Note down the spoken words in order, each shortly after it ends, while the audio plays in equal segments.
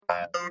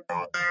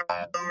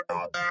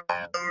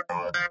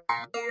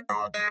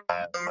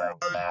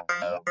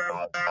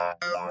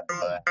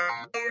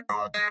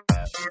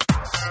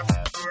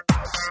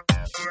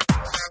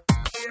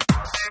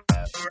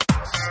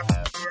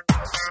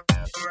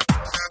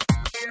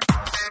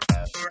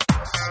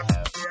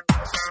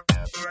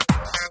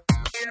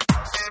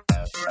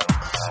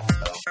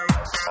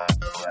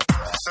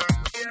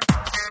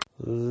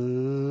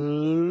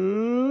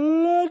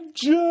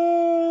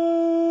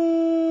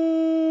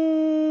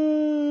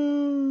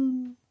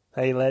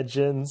Hey,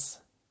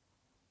 legends.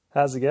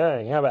 How's it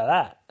going? How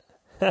about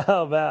that?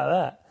 How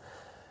about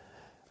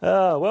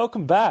that?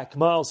 Welcome back.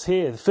 Myles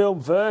here, the film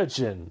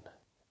virgin.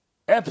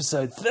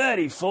 Episode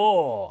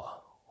 34.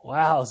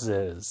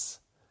 Wowzers.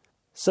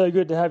 So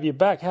good to have you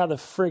back. How the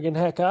friggin'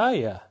 heck are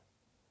you?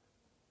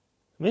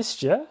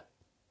 Missed you?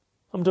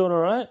 I'm doing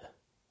alright.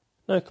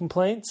 No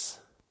complaints.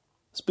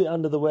 It's a bit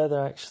under the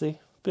weather, actually.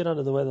 A bit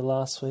under the weather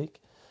last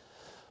week.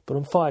 But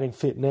I'm fighting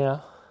fit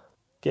now.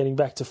 Getting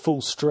back to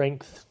full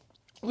strength.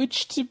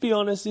 Which, to be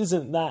honest,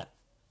 isn't that,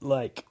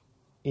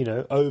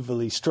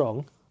 overly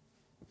strong.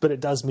 But it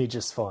does me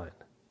just fine.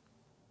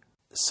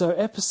 So,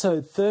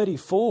 episode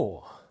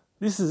 34.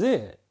 This is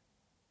it.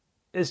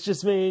 It's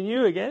just me and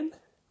you again.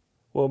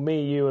 Well,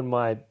 me, you, and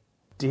my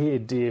dear,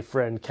 dear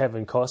friend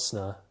Kevin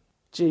Costner.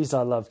 Jeez,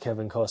 I love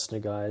Kevin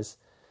Costner, guys.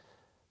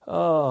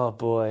 Oh,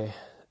 boy.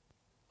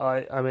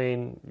 I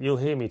mean, you'll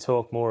hear me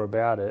talk more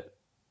about it.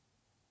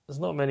 There's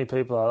not many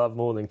people I love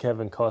more than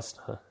Kevin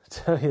Costner. I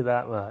tell you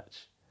that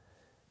much.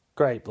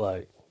 Great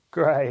bloke.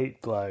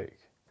 Great bloke.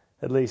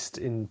 At least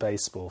in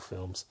baseball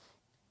films.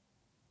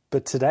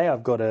 But today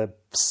I've got a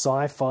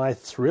sci-fi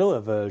thriller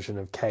version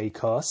of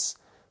K-Cos.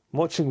 I'm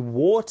watching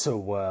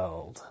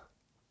Waterworld.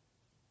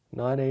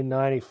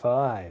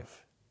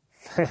 1995.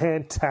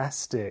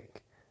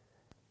 Fantastic.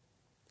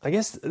 I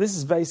guess this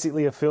is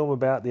basically a film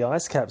about the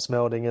ice caps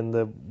melting and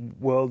the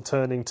world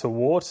turning to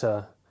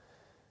water,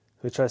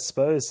 which I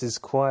suppose is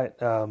quite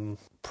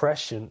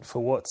prescient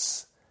for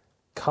what's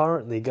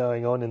currently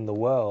going on in the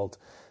world.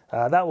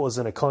 That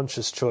wasn't a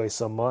conscious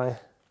choice on my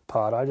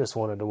part. I just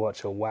wanted to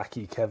watch a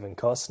wacky Kevin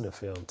Costner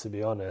film, to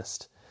be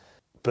honest.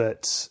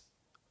 But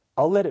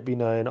I'll let it be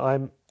known,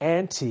 I'm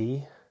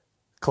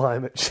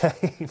anti-climate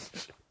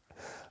change.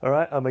 All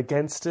right, I'm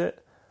against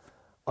it.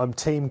 I'm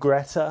Team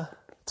Greta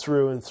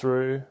through and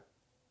through.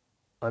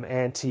 I'm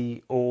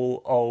anti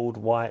all old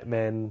white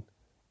men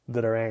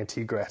that are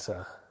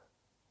anti-Greta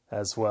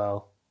as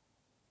well.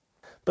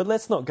 But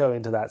let's not go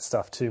into that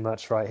stuff too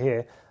much right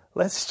here.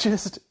 Let's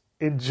just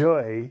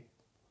enjoy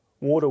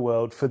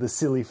Waterworld for the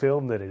silly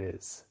film that it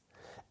is.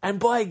 And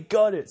by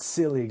God, it's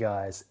silly,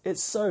 guys.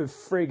 It's so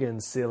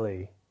friggin'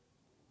 silly.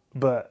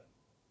 But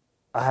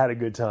I had a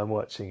good time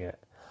watching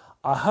it.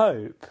 I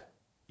hope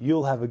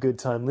you'll have a good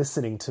time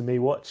listening to me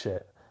watch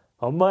it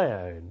on my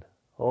own,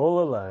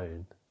 all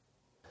alone.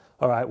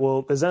 All right,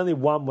 well, there's only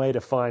one way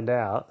to find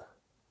out.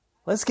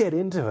 Let's get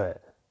into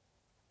it.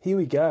 Here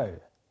we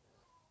go.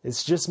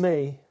 It's just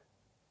me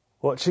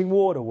watching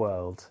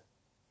Waterworld.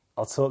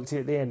 I'll talk to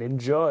you at the end.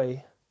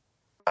 Enjoy.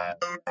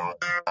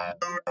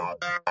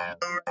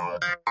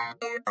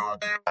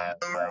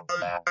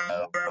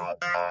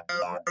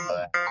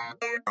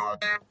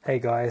 Hey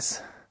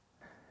guys,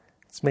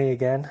 it's me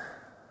again.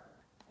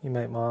 You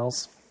mate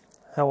Myles.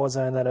 How was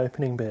I in that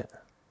opening bit?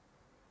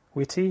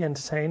 Witty,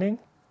 entertaining,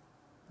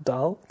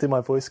 dull? Did my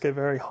voice go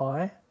very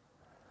high?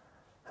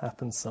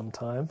 Happens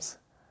sometimes.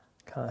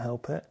 Can't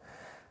help it.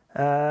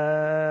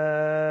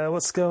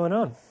 What's going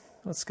on?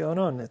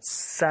 It's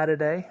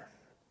Saturday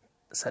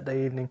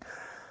evening.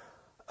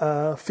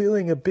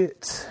 Feeling a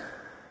bit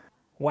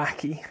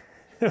wacky.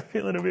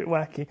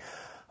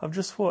 I've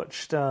just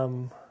watched,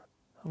 I'm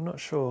not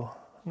sure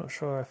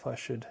if I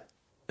should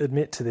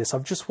admit to this.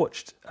 I've just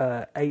watched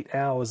 8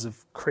 hours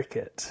of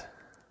cricket,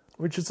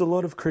 which is a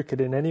lot of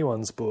cricket in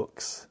anyone's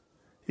books.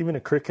 Even a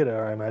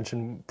cricketer, I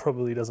imagine,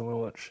 probably doesn't want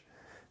to watch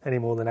any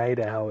more than 8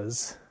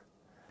 hours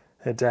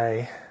a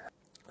day.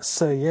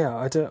 So yeah,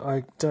 I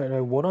don't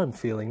know what I'm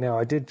feeling now.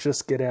 I did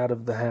just get out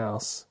of the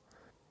house.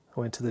 I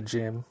went to the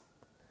gym.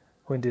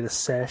 Went and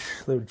did a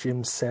little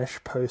gym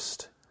sesh,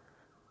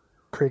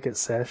 post-cricket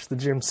sesh. The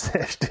gym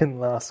sesh didn't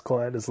last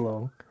quite as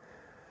long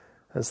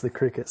as the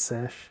cricket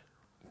sesh.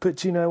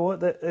 But you know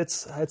what?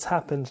 It's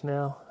happened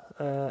now,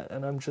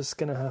 and I'm just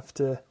going to have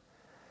to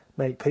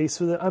make peace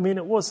with it. I mean,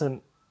 it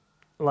wasn't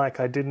like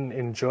I didn't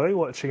enjoy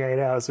watching 8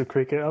 hours of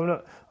cricket.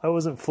 I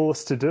wasn't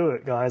forced to do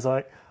it, guys.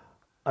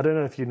 I don't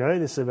know if you know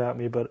this about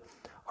me, but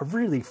I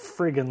really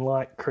friggin'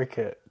 like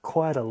cricket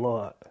quite a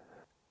lot.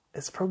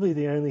 It's probably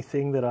the only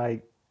thing that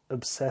I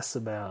obsess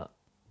about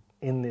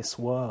in this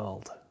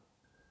world.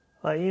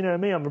 Like, you know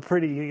me, I'm a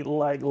pretty,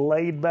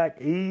 laid-back,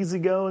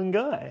 easygoing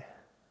guy.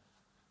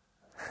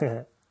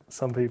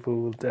 Some people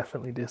will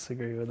definitely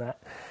disagree with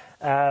that.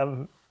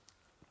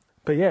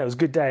 But yeah, it was a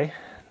good day.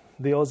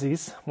 The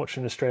Aussies,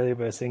 watching Australia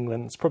versus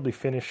England, it's probably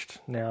finished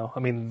now.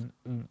 I mean,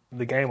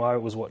 the game I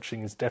was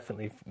watching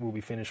will be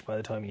finished by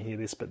the time you hear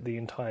this, but the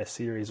entire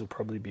series will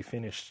probably be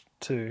finished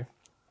too.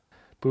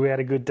 But we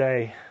had a good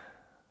day.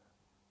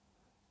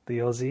 The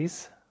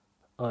Aussies,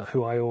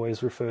 who I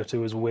always refer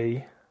to as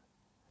we,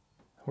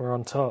 were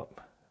on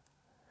top.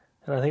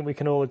 And I think we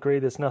can all agree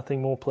there's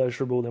nothing more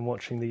pleasurable than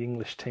watching the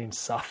English team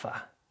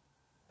suffer.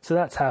 So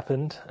that's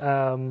happened.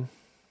 And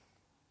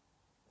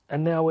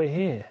now we're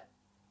here,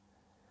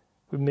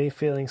 with me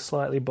feeling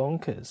slightly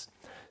bonkers.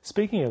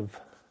 Speaking of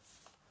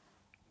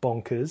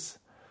bonkers,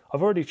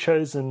 I've already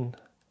chosen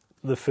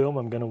the film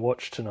I'm going to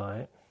watch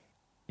tonight.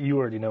 You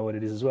already know what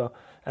it is as well.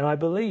 And I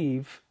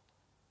believe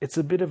it's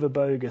a bit of a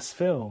bogus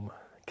film.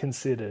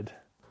 considered.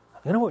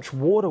 I'm going to watch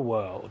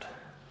Waterworld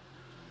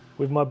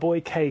with my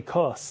boy Kay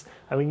Koss.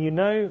 I mean, you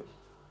know,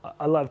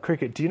 I love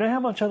cricket. Do you know how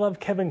much I love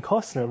Kevin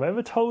Costner? Have I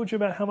ever told you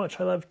about how much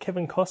I love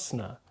Kevin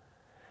Costner?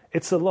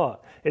 It's a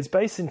lot. It's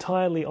based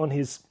entirely on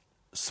his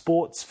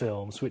sports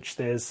films, which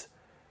there's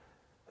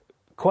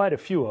quite a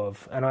few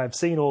of, and I've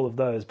seen all of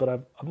those, but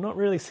I've not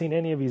really seen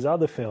any of his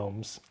other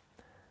films.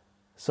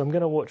 So I'm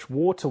going to watch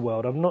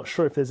Waterworld. I'm not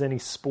sure if there's any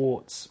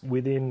sports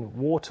within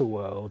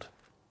Waterworld,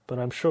 but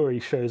I'm sure he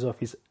shows off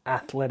his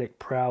athletic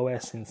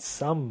prowess in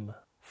some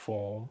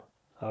form.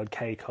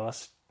 Kay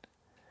Koss.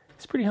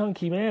 He's a pretty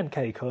hunky man,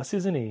 Kay Koss,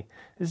 isn't he?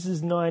 This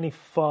is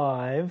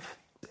 95.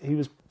 He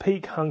was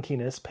peak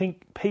hunkiness.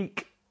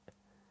 Peak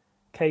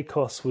Kay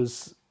Koss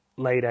was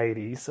late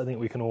 80s. I think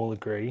we can all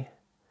agree.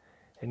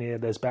 And yeah,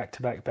 there's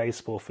back-to-back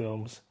baseball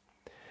films,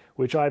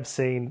 which I've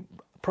seen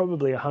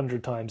probably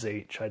 100 times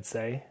each, I'd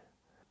say.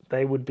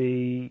 They would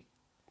be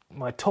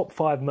my top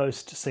 5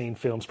 most seen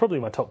films, probably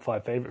my top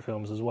 5 favourite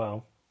films as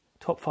well.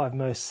 Top 5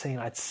 most seen,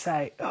 I'd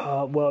say,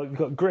 well, you've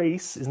got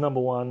Grease is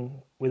number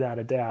 1, without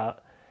a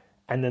doubt.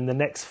 And then the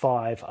next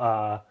 5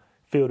 are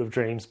Field of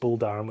Dreams, Bull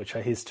Durham, which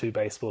are his 2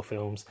 baseball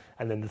films,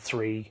 and then the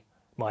 3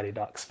 Mighty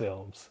Ducks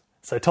films.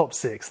 So top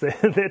 6,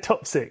 they're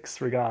top 6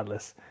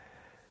 regardless.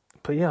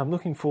 But yeah, I'm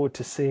looking forward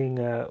to seeing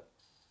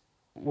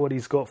what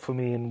he's got for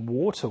me in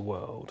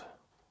Waterworld.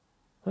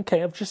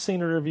 Okay, I've just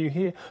seen a review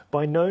here.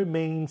 By no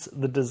means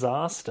the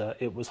disaster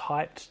it was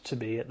hyped to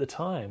be at the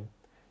time.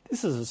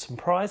 This is a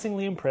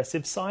surprisingly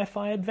impressive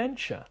sci-fi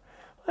adventure.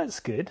 Well, that's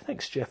good.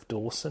 Thanks, Jeff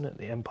Dawson at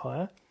the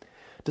Empire.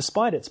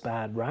 Despite its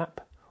bad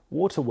rap,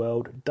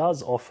 Waterworld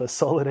does offer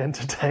solid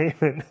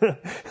entertainment.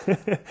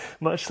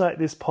 Much like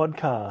this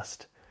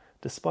podcast.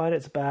 Despite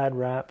its bad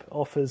rap,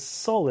 offers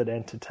solid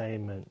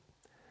entertainment.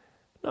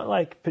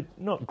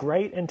 Not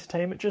great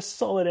entertainment, just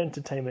solid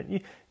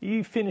entertainment.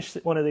 You finish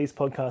one of these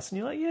podcasts and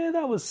you're like, yeah,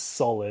 that was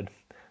solid.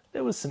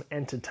 There was some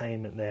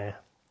entertainment there,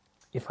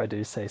 if I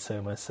do say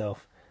so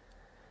myself.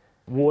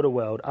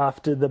 Waterworld,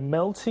 after the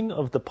melting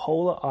of the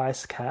polar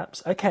ice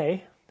caps,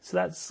 okay, so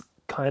that's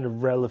kind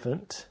of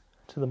relevant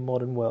to the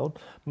modern world.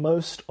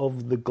 Most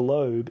of the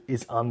globe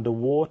is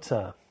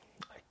underwater.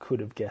 I could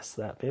have guessed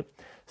that bit.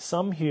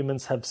 Some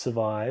humans have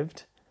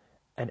survived,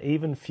 and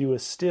even fewer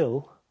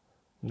still,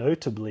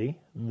 notably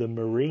the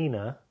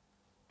mariner,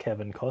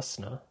 Kevin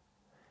Costner,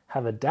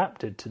 have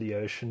adapted to the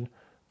ocean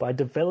by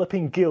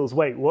developing gills.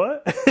 Wait,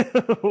 what?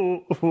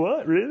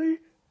 What, really?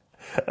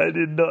 I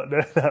did not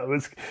know that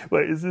was...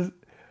 Wait, is this...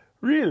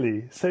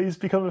 Really? So he's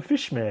become a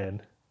fish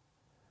man?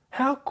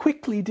 How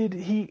quickly did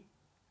he...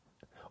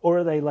 Or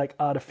are they like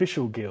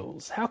artificial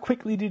gills? How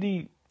quickly did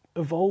he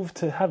evolve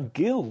to have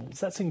gills?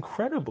 That's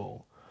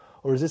incredible.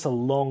 Or is this a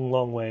long,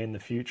 long way in the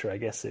future? I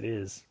guess it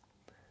is.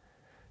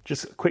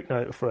 Just a quick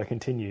note before I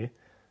continue.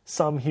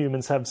 Some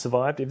humans have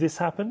survived. If this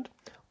happened,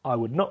 I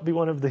would not be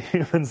one of the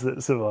humans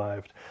that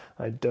survived.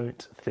 I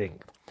don't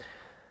think.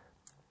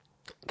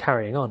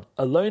 Carrying on.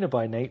 A loner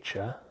by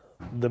nature,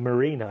 the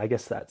mariner, I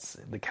guess that's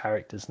the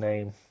character's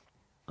name.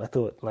 I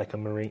thought like a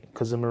marine,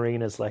 because a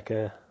marina's like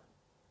a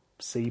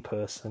sea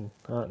person,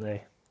 aren't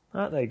they?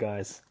 Aren't they,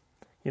 guys?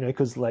 You know,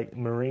 because like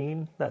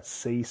marine, that's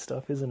sea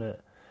stuff, isn't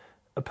it?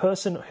 A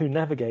person who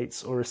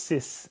navigates or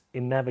assists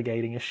in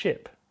navigating a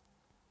ship.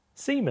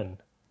 Seaman,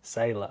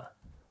 sailor.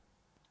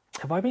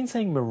 Have I been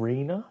saying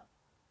marina?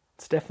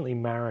 It's definitely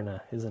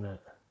mariner, isn't it?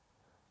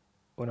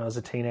 When I was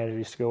a teenager, I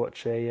used to go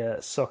watch a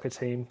soccer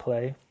team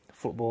play,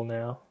 football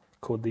now,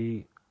 called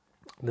the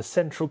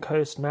Central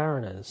Coast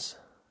Mariners.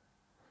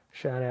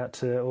 Shout out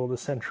to all the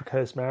Central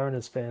Coast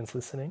Mariners fans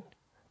listening.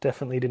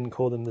 Definitely didn't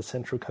call them the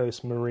Central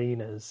Coast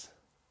Mariners.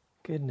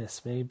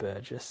 Goodness me,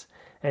 Burgess.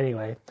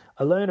 Anyway,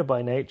 a loner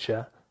by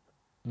nature,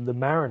 the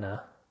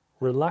mariner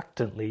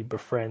reluctantly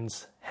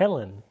befriends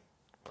Helen,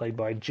 played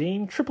by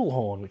Jean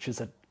Triplehorn, which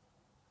is an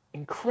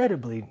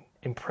incredibly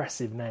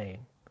impressive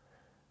name.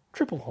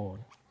 Triplehorn.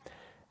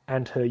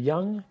 And her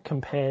young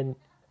companion,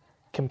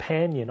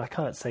 I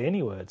can't say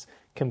any words,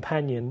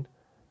 companion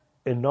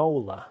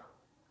Enola.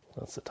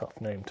 That's a tough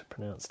name to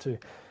pronounce too.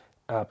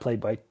 Played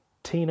by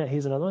Tina,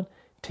 here's another one.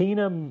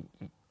 Tina,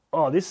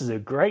 oh, this is a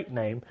great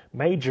name,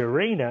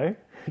 Majorino.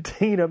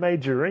 Tina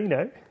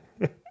Majorino.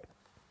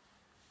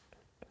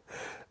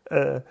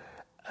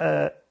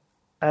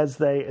 As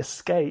they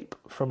escape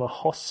from a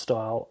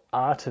hostile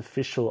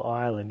artificial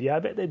island. Yeah, I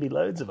bet there'd be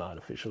loads of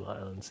artificial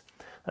islands.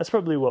 That's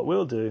probably what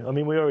we'll do. I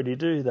mean, we already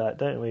do that,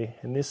 don't we?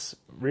 In this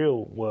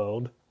real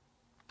world,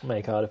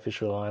 make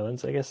artificial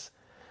islands. I guess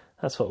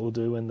that's what we'll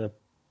do when the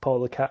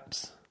polar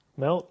caps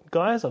melt.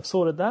 Guys, I've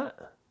sorted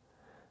that.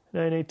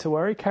 No need to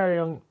worry. Carry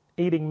on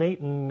eating meat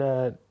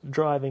and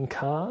driving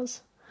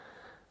cars.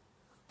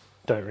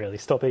 Don't really.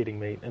 Stop eating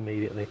meat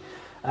immediately.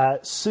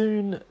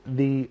 Soon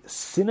the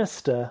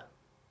sinister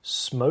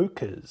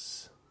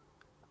smokers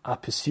are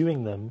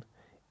pursuing them.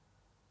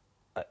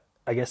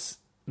 I guess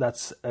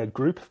that's a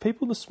group of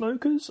people, the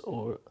smokers?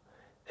 Or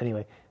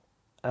anyway,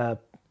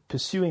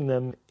 pursuing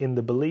them in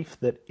the belief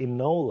that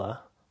Enola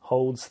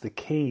holds the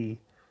key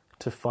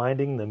to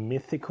finding the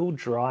mythical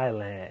dry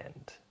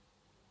land.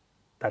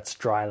 that's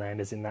dry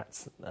land, as in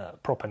that's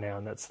proper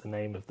noun, that's the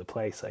name of the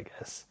place, I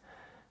guess.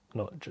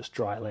 Not just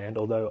dry land,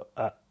 although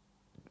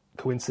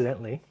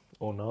coincidentally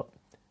or not,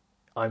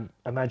 I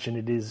imagine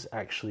it is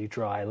actually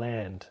dry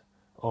land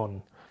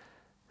on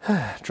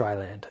dry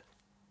land.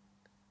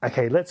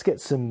 Okay, let's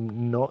get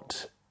some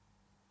not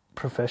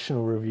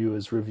professional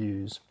reviewers'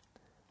 reviews.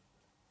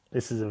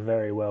 This is a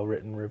very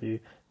well-written review.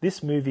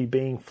 This movie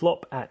being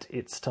flop at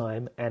its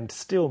time and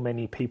still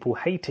many people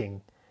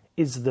hating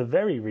is the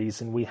very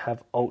reason we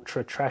have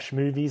ultra-trash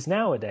movies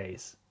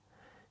nowadays.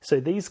 So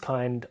these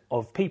kind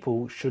of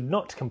people should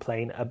not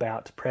complain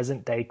about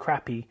present-day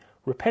crappy,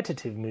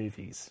 repetitive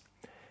movies.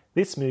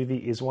 This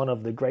movie is one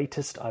of the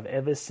greatest I've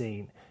ever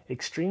seen,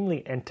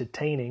 extremely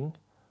entertaining,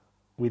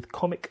 with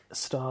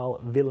comic-style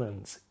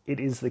villains. It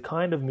is the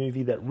kind of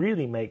movie that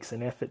really makes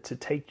an effort to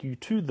take you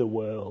to the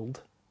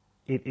world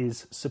it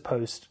is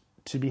supposed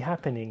to be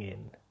happening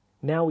in.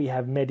 Now we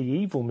have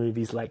medieval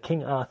movies like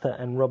King Arthur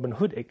and Robin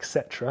Hood,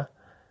 etc.,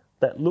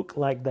 that look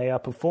like they are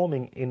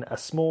performing in a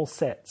small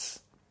sets.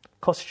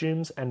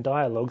 Costumes and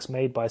dialogues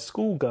made by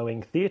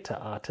school-going theatre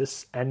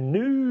artists and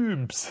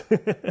noobs.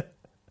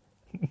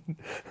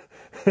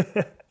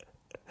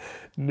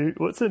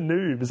 What's a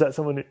noob? Is that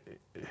someone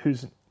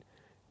who's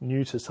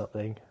new to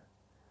something?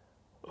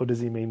 Or does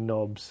he mean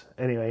knobs?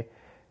 Anyway,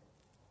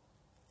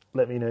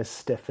 let me know,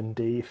 Stefan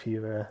D, if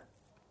you...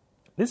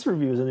 This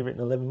review was only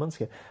written 11 months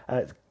ago.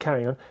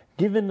 Carrying on.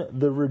 Given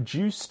the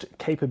reduced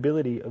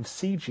capability of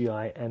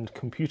CGI and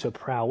computer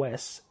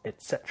prowess,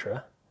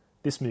 etc.,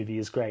 this movie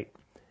is great.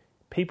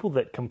 People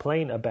that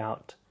complain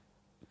about,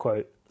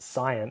 quote,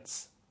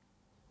 science,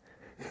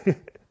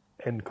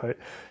 end quote,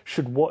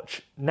 should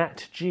watch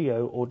Nat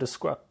Geo or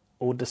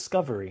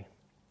Discovery.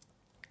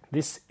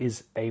 This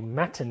is a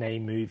matinee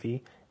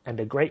movie, and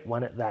a great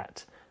one at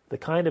that. The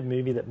kind of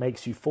movie that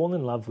makes you fall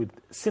in love with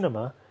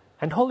cinema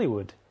and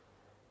Hollywood.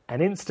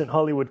 An instant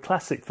Hollywood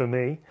classic for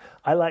me.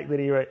 I like that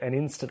he wrote an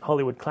instant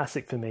Hollywood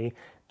classic for me,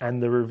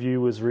 and the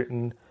review was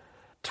written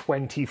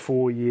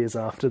 24 years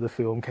after the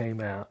film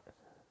came out.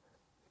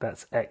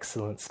 That's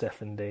excellent,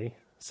 Stefan D.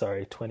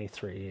 Sorry,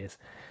 23 years.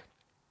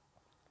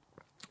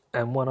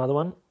 And one other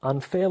one.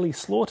 Unfairly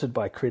slaughtered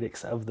by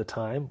critics of the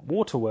time,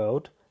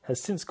 Waterworld has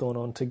since gone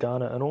on to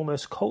garner an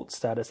almost cult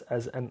status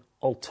as an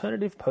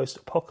alternative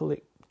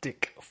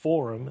post-apocalyptic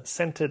forum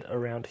centered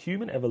around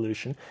human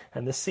evolution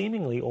and the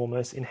seemingly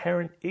almost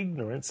inherent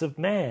ignorance of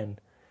man.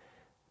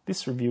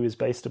 This review is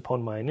based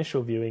upon my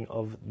initial viewing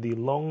of the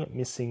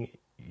long-missing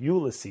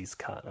Ulysses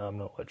cut. I'm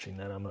not watching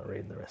that. I'm not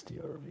reading the rest of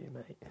your review,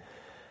 mate.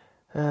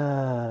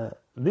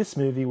 This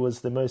movie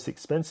was the most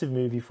expensive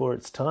movie for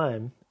its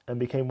time and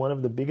became one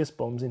of the biggest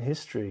bombs in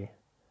history.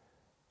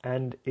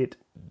 And it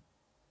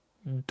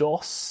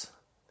does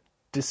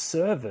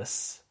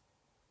disservice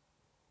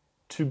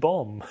to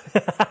bomb.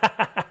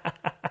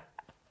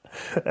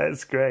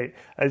 That's great.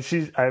 And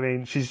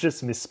she's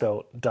just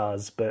misspelt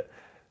does, but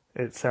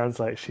it sounds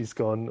like she's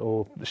gone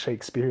all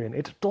Shakespearean.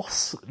 It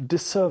does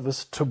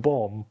disservice to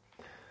bomb.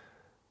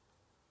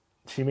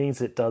 She means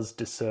it does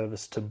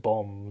disservice to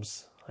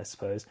bombs, I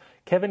suppose.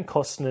 Kevin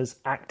Costner's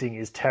acting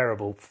is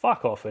terrible.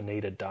 Fuck off,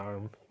 Anita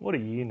Durham. What do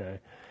you know?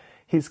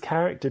 His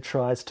character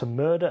tries to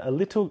murder a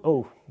little...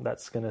 Oh,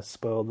 that's going to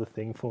spoil the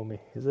thing for me,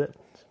 is it?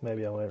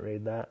 Maybe I won't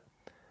read that.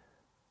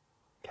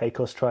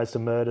 Keikos tries to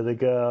murder the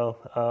girl.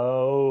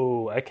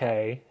 Oh,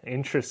 okay.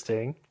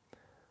 Interesting.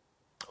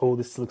 Oh,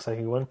 this looks like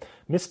a good one.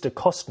 Mr.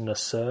 Costner,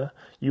 sir,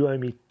 you owe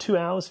me 2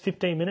 hours,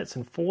 15 minutes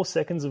and 4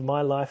 seconds of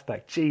my life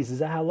back. Jeez, is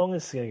that how long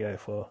this is going to go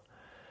for?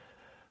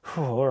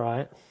 All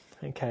right.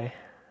 Okay.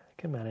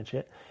 I can manage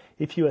it.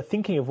 If you are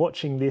thinking of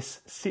watching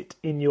this, sit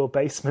in your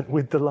basement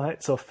with the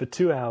lights off for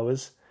 2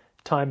 hours.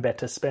 Time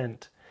better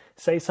spent.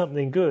 Say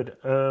something good.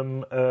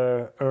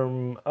 Oh,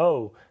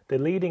 the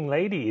leading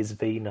lady is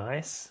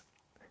nice.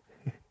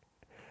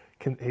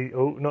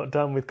 Not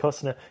done with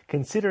Costner.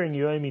 Considering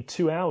you owe me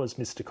 2 hours,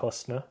 Mr.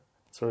 Costner.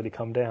 It's already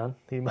come down.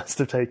 He must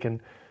have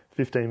taken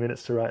 15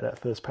 minutes to write that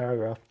first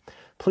paragraph.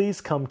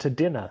 Please come to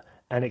dinner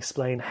and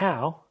explain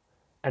how,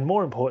 and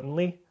more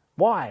importantly,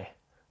 why.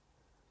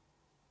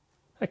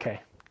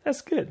 Okay.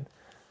 That's good.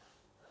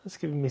 That's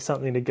giving me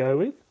something to go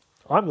with.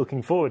 I'm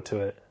looking forward to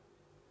it,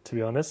 to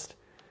be honest.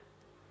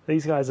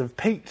 These guys have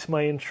piqued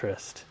my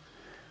interest.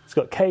 It's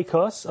got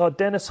Keikos. Oh,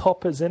 Dennis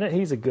Hopper's in it.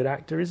 He's a good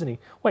actor, isn't he?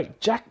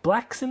 Wait, Jack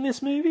Black's in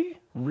this movie?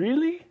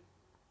 Really?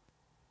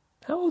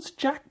 How old's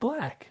Jack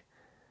Black?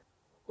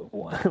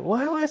 Why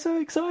am I so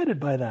excited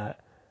by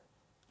that?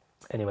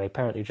 Anyway,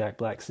 apparently Jack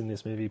Black's in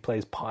this movie. He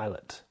plays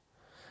Pilot.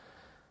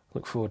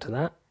 Look forward to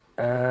that.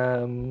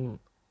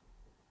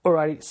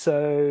 Alrighty,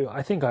 so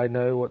I think I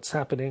know what's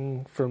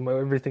happening from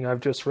everything I've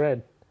just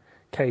read.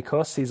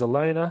 Keikos, he's a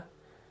loner.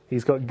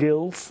 He's got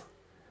gills.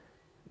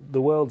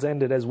 The world's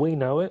ended as we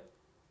know it.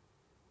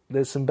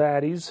 There's some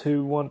baddies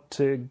who want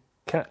to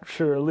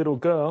capture a little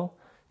girl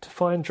to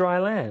find dry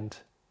land.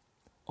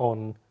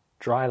 On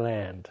dry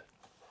land.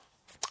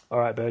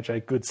 Alright, Bojo,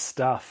 good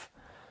stuff.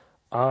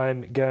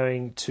 I'm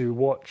going to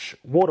watch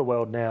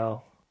Waterworld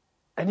now.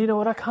 And you know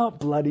what? I can't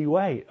bloody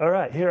wait.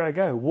 Alright, here I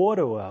go.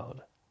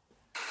 Waterworld.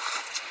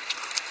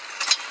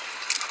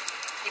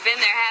 You've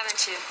been there,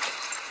 haven't you?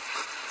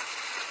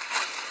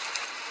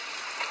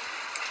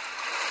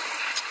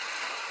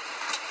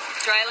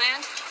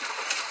 Dryland?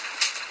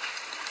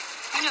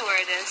 You know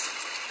where it is.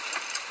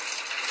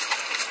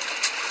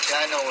 Yeah,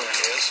 I know where it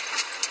is.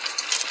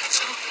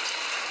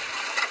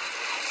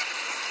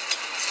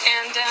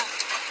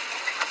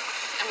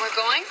 And we're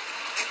going?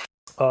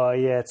 Oh,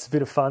 yeah, it's a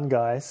bit of fun,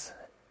 guys.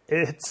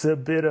 It's a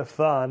bit of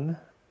fun.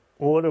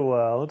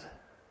 Waterworld.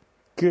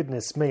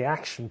 Goodness me,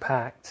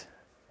 action-packed.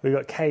 We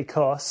got Kay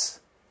Koss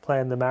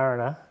playing the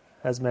Mariner,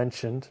 as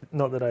mentioned.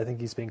 Not that I think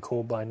he's been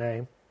called by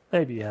name.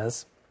 Maybe he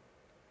has.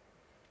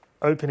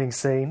 Opening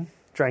scene,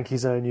 drank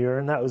his own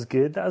urine. That was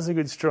good. That was a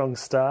good, strong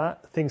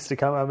start. Things to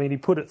come. I mean, he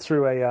put it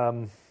through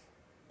a,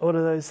 what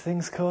are those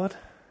things called?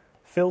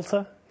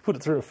 Filter? He put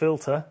it through a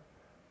filter.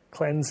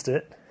 Cleansed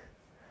it.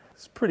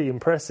 It's pretty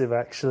impressive,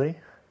 actually.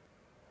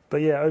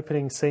 But yeah,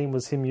 opening scene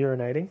was him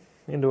urinating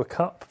into a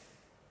cup.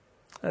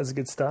 That was a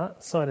good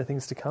start. Sign of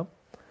things to come.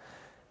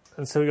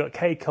 And so we got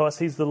Kay Koss.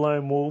 He's the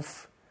lone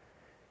wolf.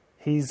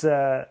 He's,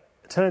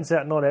 turns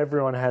out not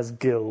everyone has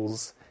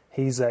gills.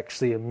 He's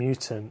actually a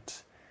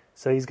mutant.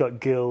 So he's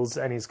got gills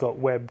and he's got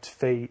webbed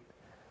feet.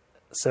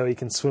 So he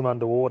can swim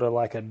underwater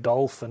like a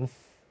dolphin.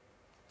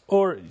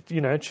 Or,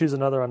 you know, choose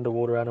another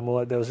underwater animal.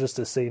 Like there was just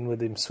a scene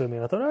with him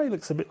swimming. I thought, oh, he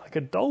looks a bit like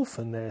a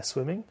dolphin there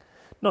swimming.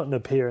 Not in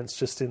appearance,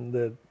 just in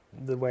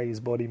the way his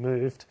body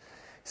moved.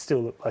 He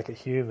still looked like a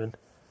human.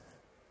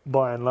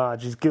 By and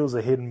large, his gills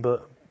are hidden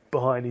but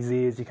behind his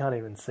ears. You can't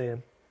even see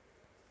him.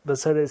 But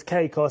so there's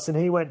Kay Koss, and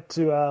he went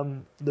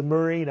to the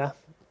Marina,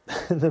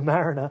 the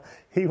Mariner.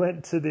 He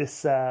went to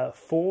this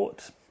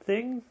fort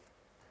thing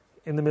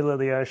in the middle of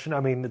the ocean. I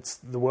mean, it's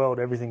the world.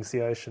 Everything's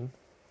the ocean.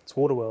 It's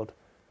Waterworld.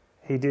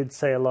 He did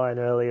say a line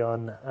early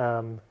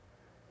on,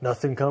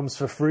 nothing comes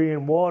for free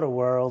in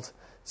Waterworld,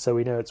 so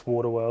we know it's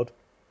Waterworld.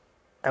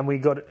 And we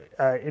got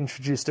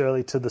introduced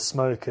early to the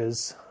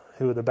smokers,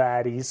 who are the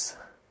baddies.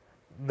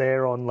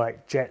 They're on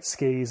like jet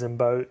skis and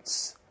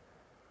boats,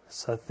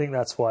 so I think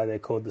that's why they're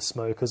called the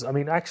smokers. I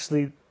mean,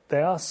 actually,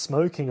 they are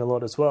smoking a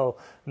lot as well.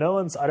 I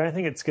don't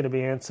think it's going to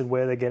be answered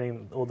where they're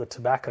getting all the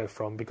tobacco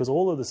from, because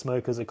all of the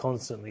smokers are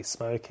constantly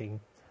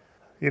smoking.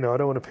 You know, I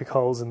don't want to pick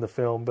holes in the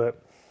film,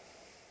 but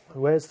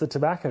where's the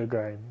tobacco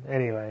grown?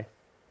 Anyway,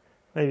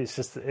 maybe it's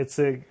just it's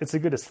a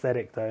good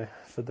aesthetic though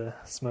for the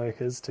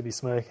smokers to be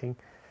smoking.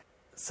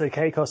 So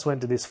Kay Koss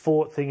went to this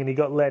fort thing and he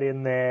got let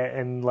in there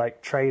and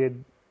like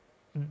traded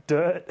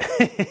dirt.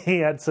 He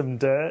had some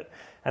dirt,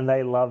 and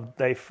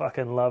they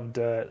fucking love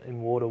dirt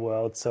in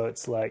Waterworld, so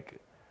it's like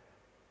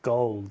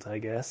gold, I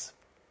guess.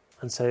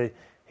 And so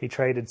he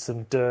traded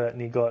some dirt,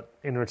 and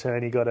in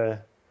return he got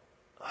a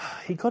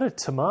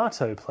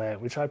tomato plant,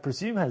 which I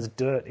presume has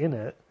dirt in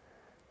it.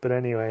 But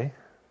anyway,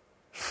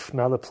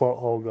 another plot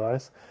hole,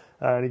 guys.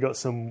 And he got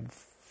some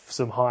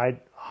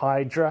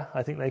hydra,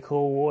 I think they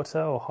call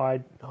water, or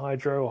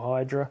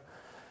hydra,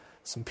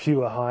 some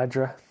pure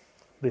hydra,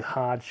 the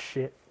hard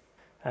shit,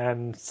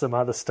 and some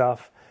other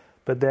stuff.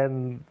 But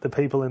then the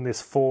people in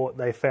this fort,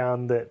 they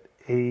found that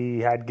he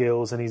had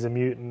gills and he's a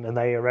mutant, and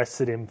they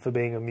arrested him for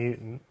being a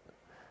mutant,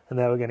 and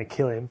they were going to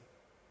kill him.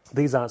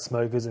 These aren't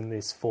smokers in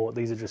this fort,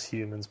 these are just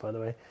humans, by the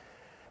way.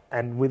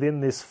 And within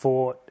this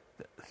fort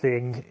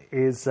thing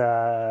is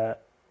Enola,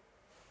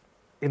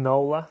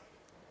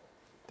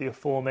 the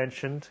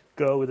aforementioned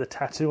girl with a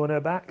tattoo on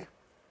her back,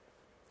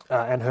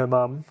 and her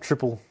mum,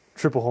 Triple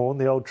Horn,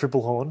 the old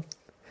Triple Horn,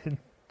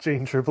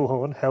 Jean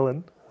Triplehorn,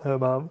 Helen, her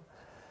mum.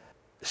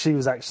 She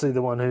was actually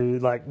the one who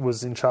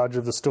was in charge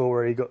of the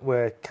store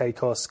where Kay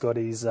Koss got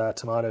his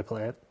tomato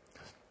plant.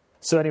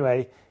 So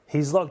anyway,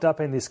 he's locked up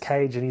in this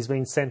cage and he's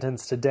been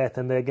sentenced to death,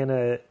 and they're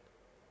gonna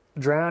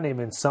drown him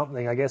in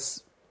something, I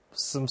guess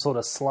some sort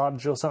of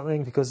sludge or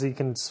something, because he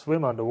can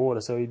swim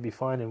underwater, so he'd be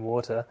fine in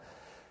water.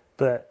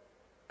 But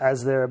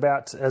as they're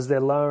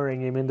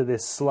lowering him into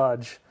this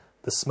sludge,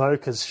 the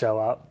smokers show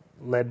up,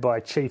 led by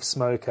Chief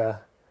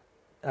Smoker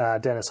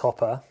Dennis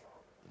Hopper,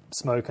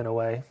 smoking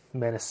away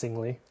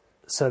menacingly.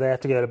 So they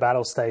have to go to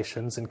battle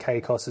stations, and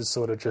Kay Koss is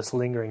sort of just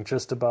lingering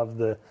just above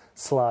the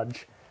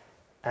sludge.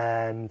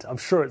 And I'm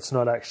sure it's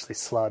not actually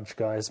sludge,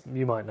 guys.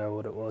 You might know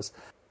what it was.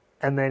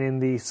 And then in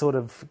the sort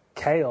of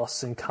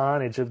chaos and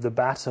carnage of the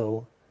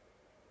battle,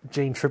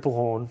 Jean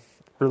Triplehorn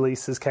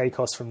releases Kay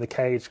Koss from the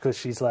cage, because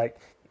she's like,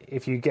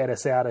 if you get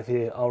us out of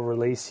here, I'll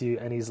release you.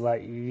 And he's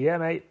like, yeah,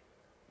 mate,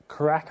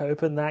 crack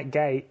open that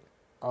gate.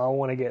 I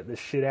want to get the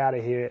shit out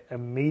of here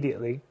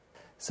immediately.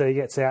 So he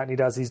gets out and he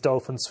does his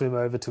dolphin swim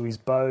over to his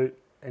boat,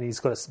 and he's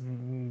got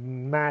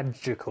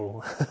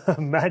a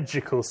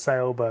magical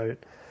sailboat.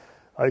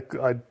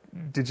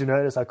 Did you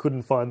notice I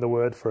couldn't find the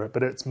word for it,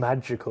 but it's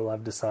magical,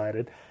 I've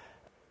decided.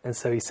 And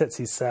so he sets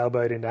his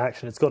sailboat into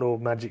action. It's got all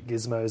magic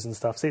gizmos and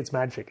stuff. See, it's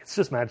magic. It's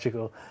just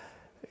magical.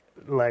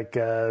 Like,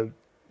 I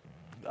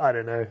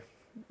don't know,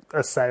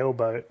 a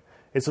sailboat.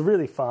 It's a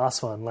really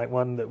fast one, like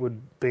one that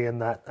would be in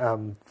that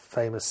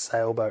famous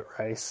sailboat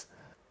race.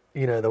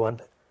 You know the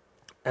one.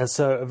 And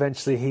so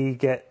eventually he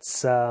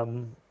gets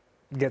them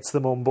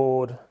on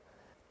board,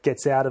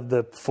 gets out of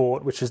the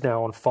fort, which is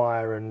now on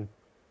fire, and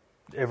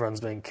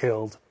everyone's been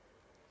killed,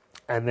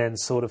 and then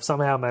sort of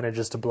somehow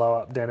manages to blow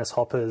up Dennis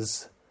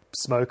Hopper's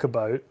smoker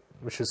boat,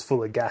 which is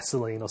full of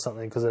gasoline or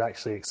something, because it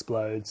actually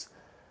explodes,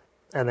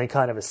 and then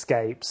kind of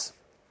escapes.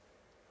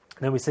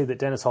 And then we see that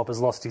Dennis Hopper's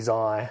lost his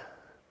eye,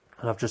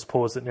 and I've just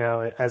paused it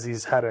now as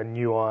he's had a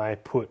new eye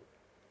put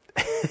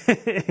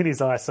in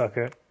his eye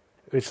socket,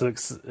 which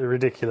looks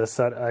ridiculous.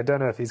 So I don't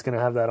know if he's going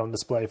to have that on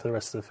display for the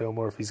rest of the film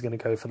or if he's going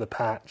to go for the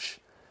patch.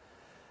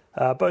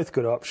 Both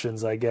good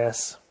options, I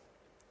guess.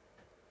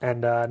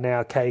 And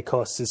now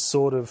Keikos is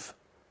sort of...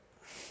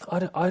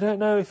 I don't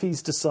know if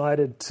he's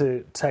decided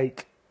to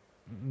take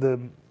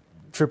the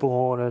Triple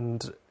Horn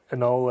and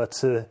Enola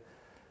to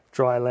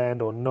dry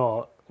land or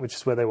not, which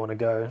is where they want to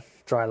go.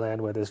 Dry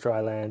land where there's dry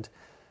land.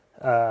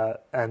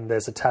 And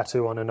there's a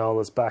tattoo on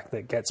Enola's back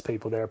that gets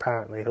people there,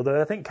 apparently.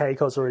 Although I think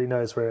Keikos already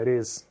knows where it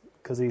is,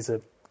 because he's a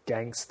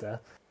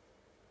gangster.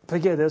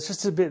 But yeah, there's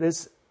just a bit...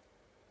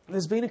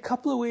 There's been a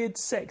couple of weird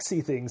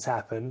sexy things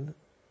happen.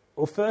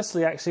 Well,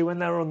 firstly, actually, when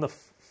they were on the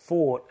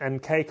fort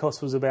and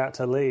Keikos was about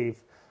to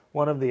leave,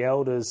 one of the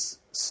elders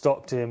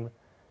stopped him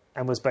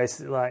and was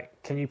basically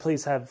like, can you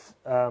please have...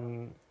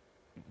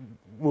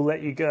 we'll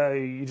let you go,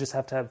 you just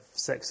have to have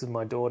sex with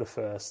my daughter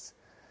first.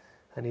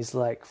 And he's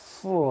like,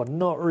 oh,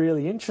 not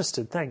really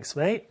interested, thanks,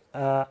 mate.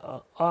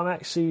 I'm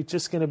actually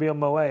just going to be on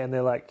my way. And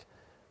they're like,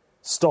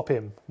 stop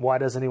him. Why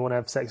doesn't he want to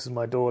have sex with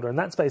my daughter? And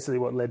that's basically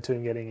what led to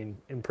him getting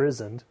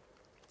imprisoned.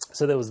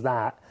 So there was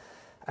that.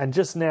 And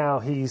just now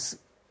he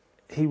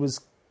was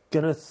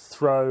going to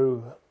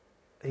throw...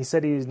 He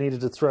said he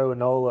needed to throw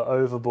Enola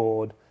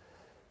overboard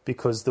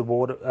because the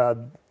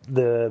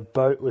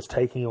boat was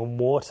taking on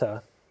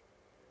water.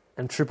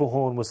 And Triple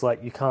Horn was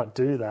like, you can't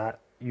do that.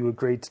 You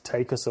agreed to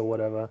take us or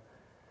whatever.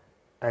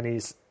 And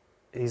he's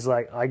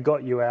like, I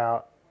got you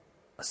out.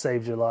 I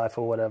saved your life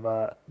or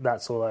whatever.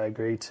 That's all I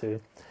agreed to.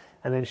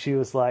 And then she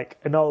was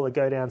like, Enola,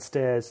 go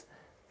downstairs.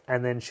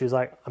 And then she was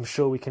like, I'm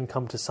sure we can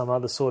come to some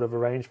other sort of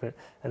arrangement.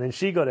 And then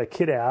she got her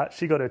kit out.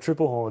 She got her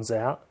Triple Horns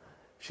out.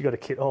 She got her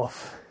kit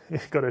off.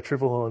 Got her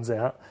Triple Horns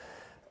out.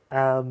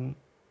 And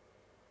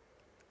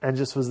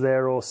just was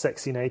there all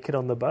sexy naked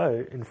on the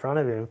boat in front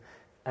of him.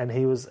 And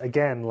he was,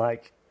 again,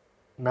 like,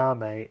 nah,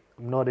 mate,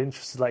 I'm not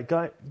interested. Like,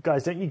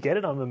 guys, don't you get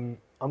it? I'm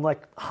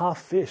like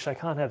half fish. I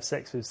can't have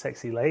sex with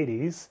sexy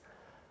ladies.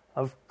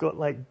 I've got,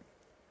 like,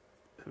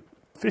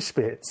 fish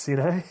bits, you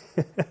know?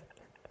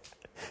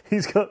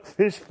 He's got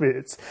fish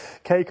bits.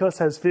 Keikos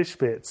has fish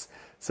bits.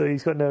 So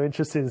he's got no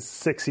interest in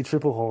sexy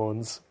Triple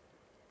Horns.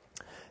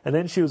 And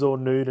then she was all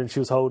nude and she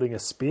was holding a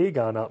spear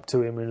gun up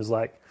to him and was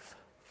like,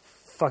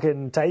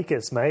 fucking take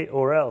us, mate,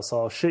 or else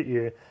I'll shoot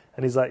you.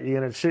 And he's like, you're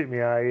going to shoot me,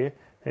 are you?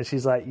 And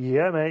she's like,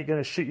 yeah, mate, going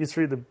to shoot you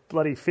through the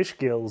bloody fish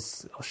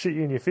gills. I'll shoot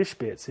you in your fish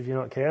bits if you're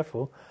not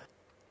careful.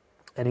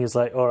 And he was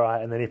like, all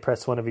right. And then he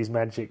pressed one of his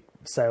magic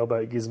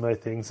sailboat gizmo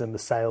things and the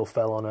sail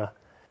fell on her.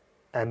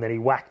 And then he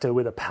whacked her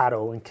with a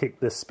paddle and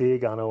kicked the spear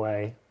gun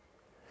away.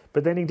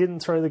 But then he didn't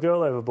throw the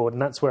girl overboard,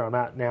 and that's where I'm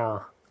at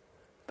now,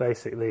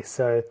 basically.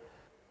 So,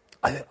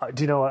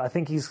 do you know what? I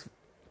think he's...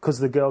 Because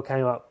the girl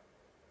came up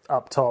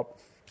top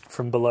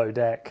from below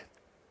deck,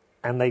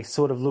 and they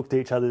sort of looked at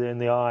each other in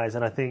the eyes,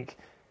 and I think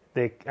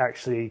they're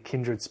actually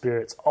kindred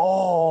spirits.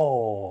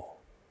 Oh!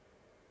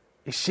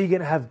 Is she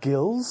going to have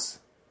gills?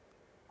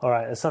 All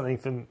right, there's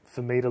something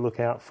for me to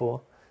look out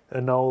for.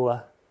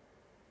 Enola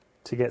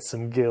to get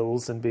some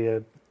gills and be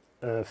a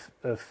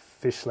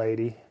fish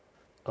lady,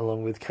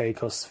 along with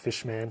Keikos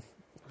Fishman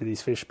with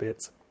his fish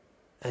bits.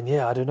 And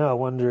yeah, I don't know, I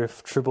wonder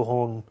if Triple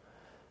Horn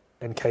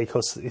and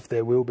Keikos, if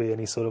there will be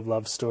any sort of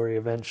love story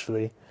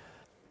eventually.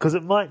 Because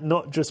it might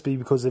not just be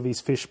because of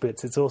his fish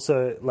bits, it's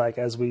also, like,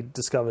 as we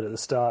discovered at the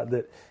start,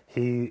 that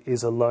he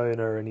is a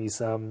loner and he's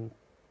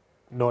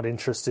not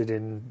interested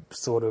in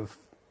sort of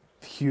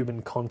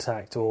human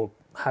contact or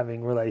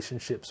having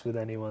relationships with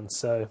anyone.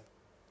 So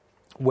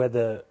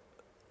whether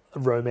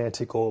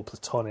romantic or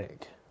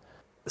platonic.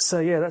 So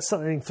yeah, that's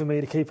something for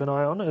me to keep an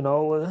eye on.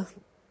 Enola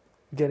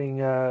getting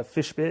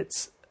fish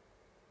bits.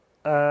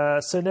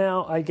 So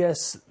now I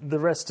guess the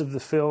rest of the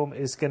film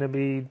is going to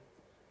be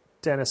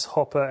Dennis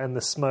Hopper and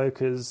the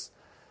Smokers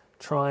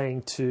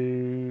trying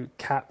to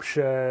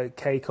capture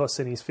Keikos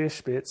and his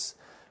fish bits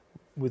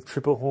with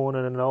Triple Horn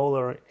and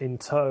Enola in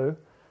tow.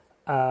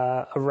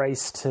 A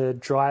race to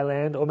dry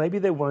land, or maybe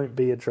there won't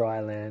be a dry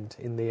land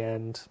in the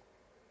end.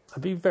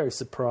 I'd be very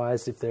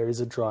surprised if there is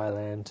a dry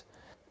land.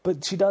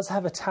 But she does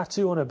have a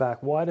tattoo on her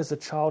back. Why does a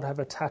child have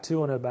a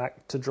tattoo on her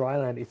back to dry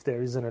land if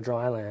there isn't a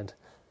dry land?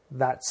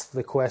 That's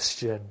the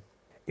question.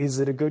 Is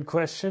it a good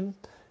question?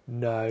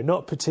 No,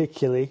 not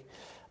particularly.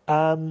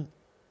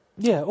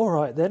 Yeah, all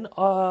right then.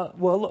 Well,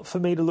 a lot for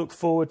me to look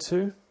forward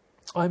to.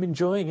 I'm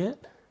enjoying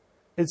it.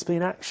 It's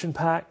been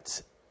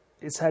action-packed.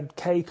 It's had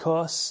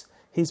Keikos.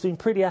 He's been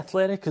pretty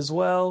athletic as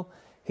well.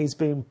 He's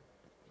been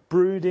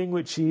brooding,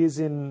 which he is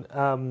in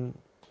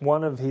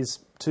one of his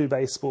 2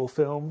 baseball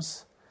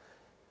films.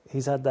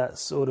 He's had that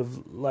sort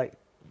of, like,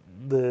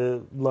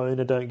 the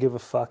loner don't give a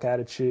fuck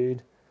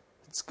attitude.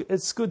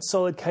 It's good,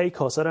 solid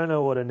Keikos. I don't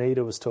know what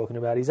Anita was talking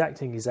about. He's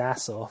acting his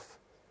ass off.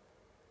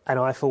 And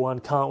I, for one,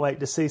 can't wait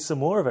to see some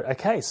more of it.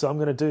 Okay, so I'm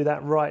going to do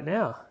that right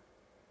now.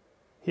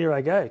 Here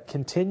I go,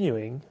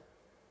 continuing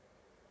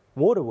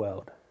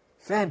Waterworld.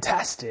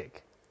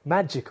 Fantastic.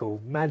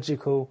 Magical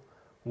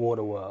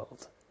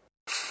Waterworld.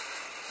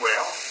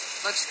 Well,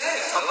 looks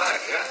good. I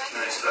like it.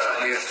 Nice. I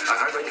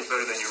like it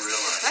better than you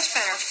realize. Much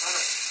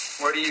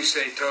better. What do you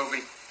say, Toby?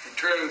 The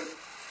truth.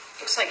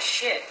 Looks like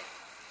shit.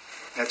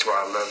 That's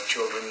why I love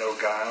children, no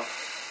guile.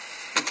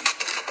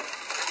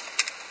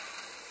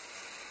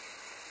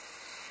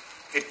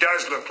 It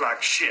does look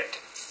like shit.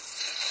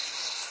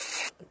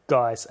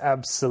 Guys,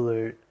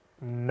 absolute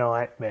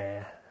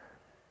nightmare.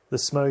 The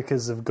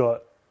smokers have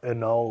got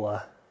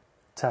Enola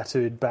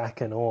tattooed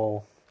back and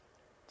all.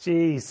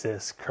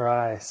 Jesus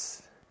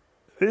Christ.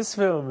 This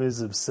film is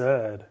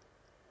absurd.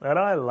 And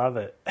I love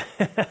it.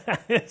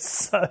 It's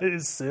so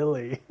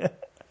silly.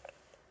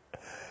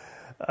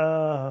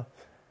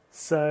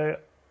 So,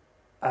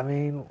 I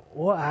mean,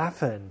 what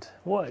happened?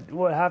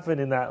 What happened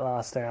in that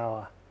last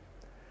hour?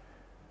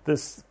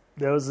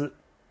 There was a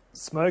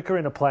smoker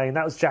in a plane.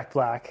 That was Jack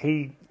Black.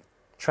 He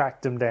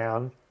tracked him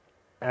down.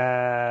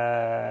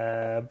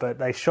 But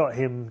they shot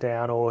him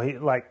down, or he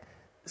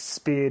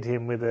speared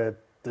him with the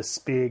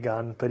spear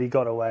gun, but he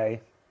got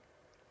away.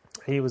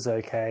 He was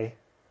okay.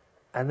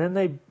 And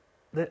then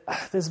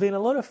there's been a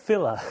lot of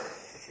filler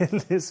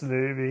in this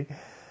movie.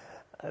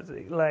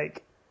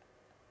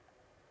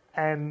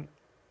 And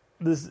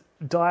this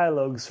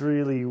dialogue's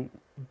really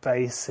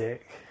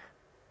basic,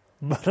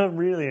 but I'm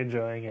really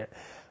enjoying it.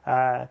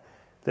 There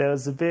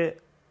was a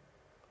bit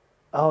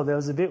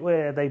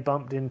where they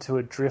drifted into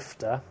a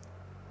drifter,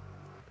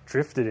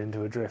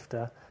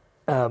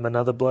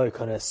 another bloke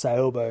on a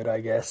sailboat,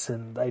 I guess,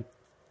 and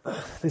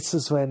this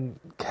is when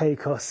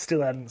K-Cos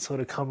still hadn't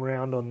sort of come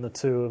around on the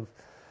two of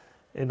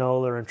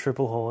Enola and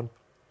Triplehorn,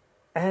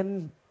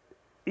 and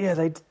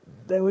yeah,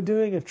 they were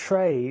doing a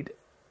trade,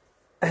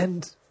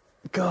 and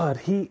God,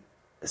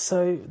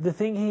 so the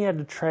thing he had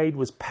to trade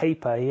was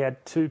paper. He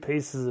had 2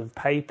 pieces of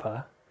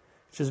paper,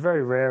 which is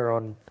very rare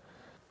on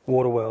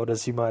Waterworld,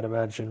 as you might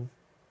imagine.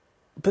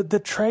 But the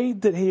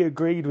trade that he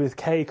agreed with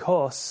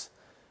K-Cos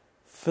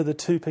for the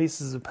 2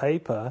 pieces of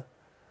paper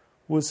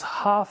was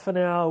half an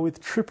hour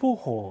with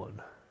Triplehorn.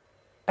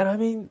 And I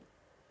mean,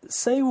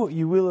 say what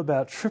you will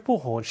about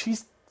Triplehorn,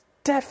 she's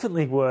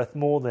definitely worth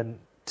more than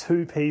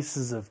 2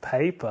 pieces of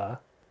paper.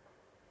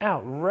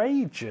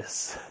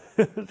 Outrageous.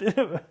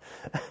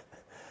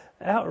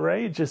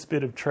 Outrageous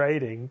bit of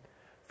trading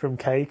from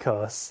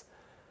K-Cos.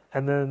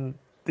 And then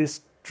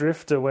this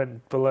drifter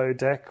went below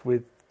deck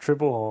with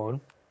Triplehorn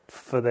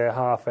for their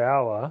half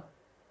hour.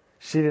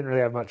 She didn't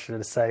really have much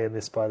to say in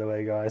this, by the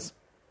way, guys.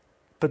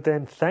 But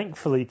then,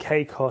 thankfully,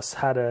 K-Cos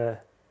had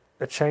a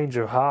change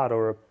of heart,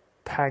 or a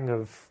pang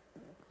of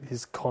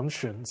his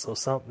conscience or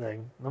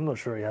something. I'm not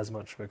sure he has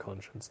much of a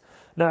conscience.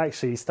 No,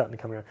 actually, he's starting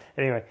to come around.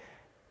 Anyway,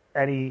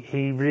 and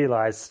he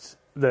realised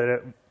that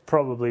it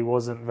probably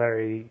wasn't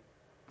very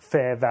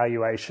fair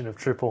valuation of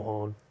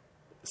Triplehorn.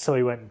 So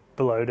he went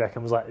below deck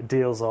and was like,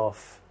 deal's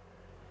off.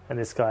 And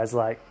this guy's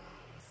like,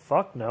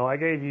 fuck no, I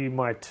gave you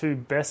my 2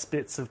 best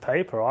bits of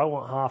paper. I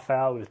want half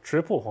hour with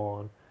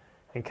Triplehorn.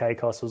 And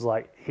K-Cos was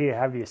like, here,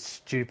 have your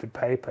stupid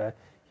paper.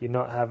 You're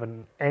not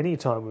having any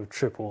time with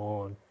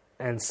Triplehorn.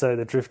 And so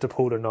the drifter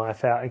pulled a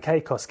knife out and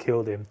K-Cos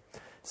killed him.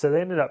 So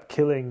they ended up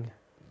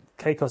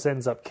K-Cos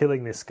ends up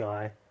killing this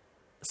guy.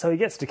 So he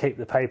gets to keep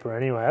the paper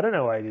anyway. I don't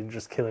know why he didn't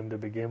just kill him to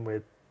begin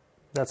with.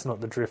 That's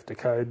not the drifter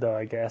code though,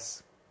 I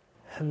guess.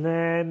 And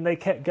then they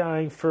kept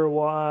going for a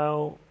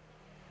while.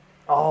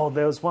 Oh,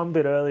 there was one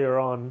bit earlier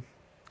on,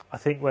 I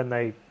think when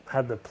they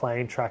had the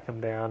plane track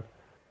him down.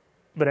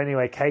 But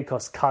anyway,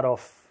 K-Cos cut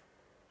off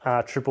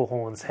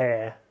Triplehorn's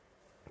hair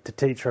to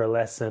teach her a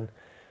lesson.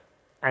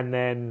 And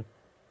then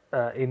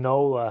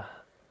Enola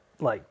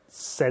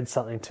said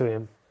something to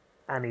him,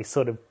 and he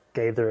sort of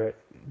gave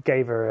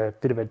her a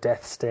bit of a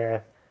death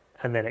stare.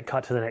 And then it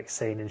cut to the next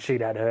scene, and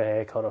she'd had her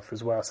hair cut off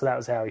as well. So that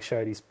was how he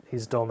showed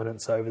his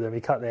dominance over them.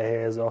 He cut their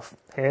hairs off.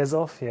 Hairs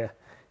off? Yeah.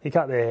 He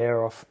cut their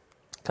hair off.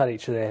 Cut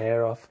each of their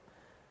hair off.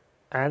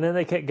 And then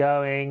they kept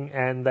going,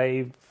 and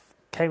they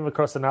came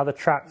across another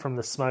trap from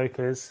the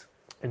smokers,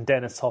 and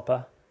Dennis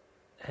Hopper,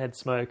 head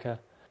smoker,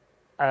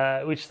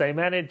 which they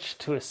managed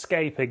to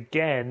escape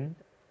again,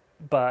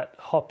 but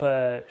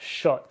Hopper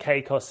shot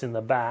K-Cos in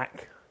the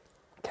back,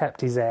 capped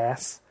his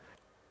ass.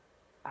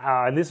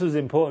 And this was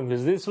important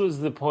because this was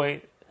the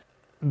point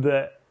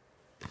that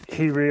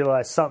he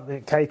realised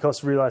something,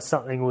 K-Cos realised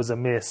something was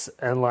amiss,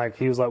 and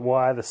he was like,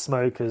 why are the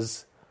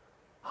smokers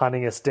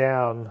hunting us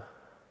down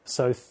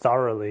so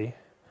thoroughly?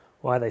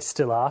 Why are they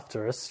still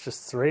after us?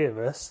 Just 3 of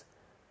us.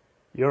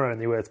 You're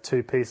only worth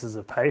 2 pieces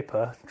of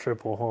paper,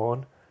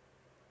 Triplehorn.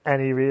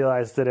 And he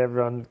realised that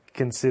everyone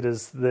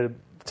considers the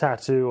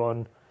tattoo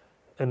on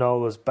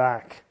Enola's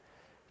back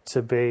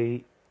to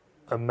be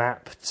a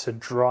map to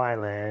dry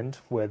land,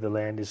 where the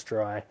land is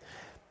dry.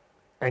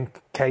 And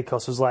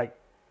K-Cos was like,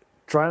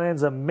 dry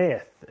land's a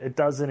myth. It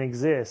doesn't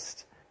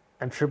exist.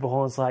 And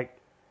Triplehorn's like,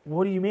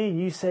 what do you mean?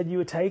 You said you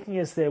were taking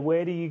us there.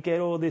 Where do you get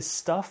all this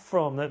stuff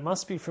from? That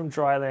must be from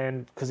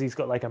Dryland, because he's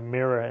got like a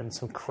mirror and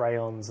some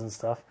crayons and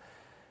stuff.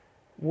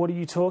 What are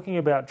you talking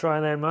about?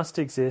 Dryland must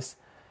exist.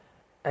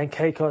 And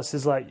Keikos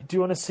is like, do you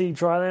want to see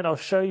Dryland? I'll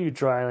show you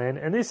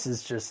Dryland. And this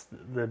is just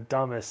the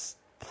dumbest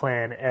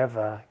plan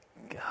ever.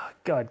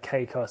 God,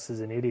 Keikos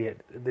is an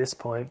idiot at this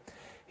point.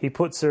 He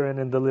puts her in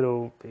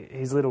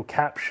his little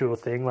capsule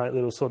thing, like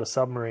little sort of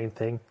submarine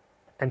thing,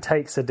 and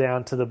takes her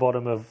down to the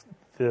bottom of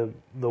the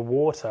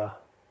water,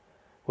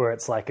 where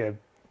it's like a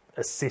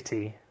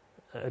city,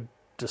 a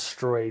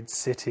destroyed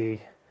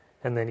city.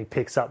 And then he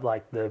picks up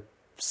like the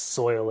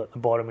soil at the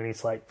bottom, and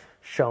he's like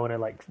showing her,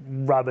 like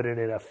rubbing it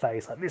in her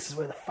face, like, this is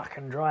where the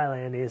fucking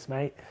Dryland is,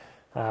 mate.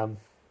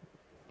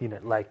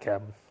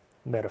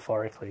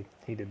 Metaphorically,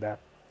 he did that.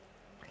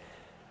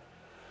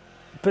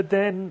 But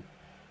then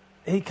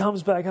he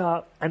comes back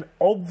up, and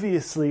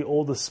obviously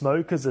all the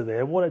smokers are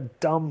there. What a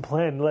dumb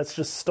plan. Let's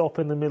just stop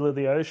in the middle of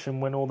the ocean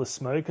when all the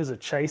smokers are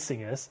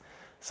chasing us.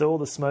 So all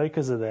the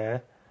smokers are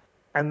there.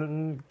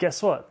 And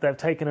guess what? They've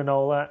taken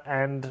Enola,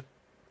 and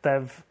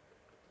they've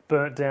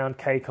burnt down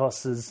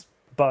Keikos's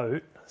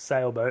boat,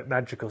 sailboat,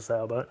 magical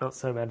sailboat, not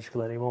so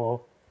magical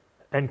anymore.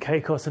 And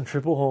Keikos and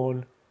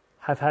Triplehorn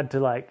have had to,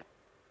 like,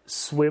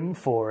 swim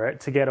for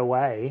it to get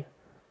away.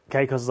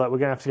 Keikos is like, we're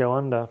going to have to go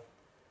under.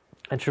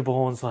 And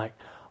Triplehorn's like,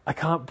 I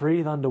can't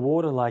breathe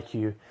underwater like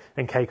you.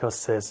 And Keikos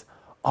says,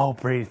 I'll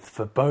breathe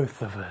for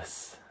both of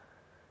us.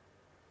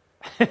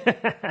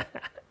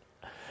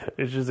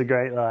 Which is a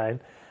great line.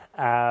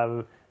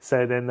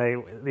 So then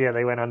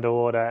they went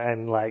underwater,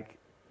 and like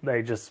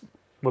they just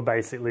were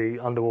basically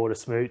underwater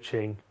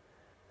smooching,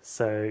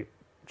 so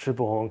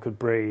Triplehorn could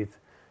breathe.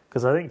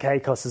 Because I think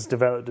Keikos has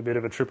developed a bit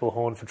of a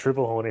Triplehorn for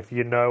Triplehorn, if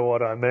you know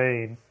what I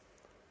mean.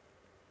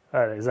 I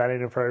don't know, is that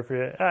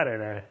inappropriate? I don't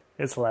know.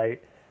 It's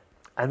late.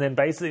 And then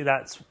basically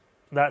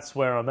that's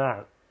where I'm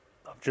at.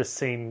 I've just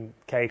seen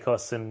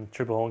Keikos and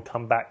Triplehorn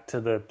come back to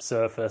the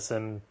surface,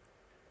 and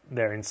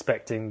they're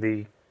inspecting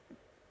the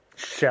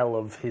shell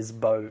of his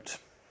boat.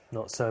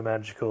 Not so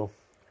magical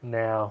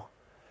now.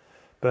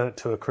 Burnt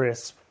to a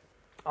crisp.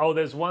 Oh,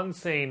 there's one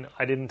scene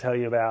I didn't tell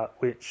you about,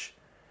 which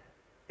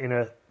in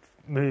a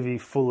movie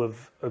full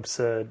of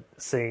absurd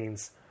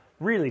scenes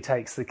really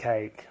takes the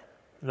cake.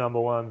 Number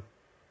one,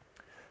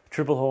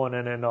 Triplehorn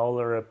and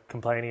Enola are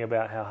complaining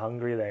about how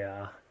hungry they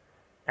are,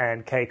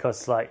 and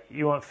Keikos is like,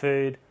 you want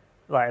food?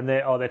 Like, and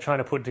they're trying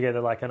to put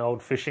together like an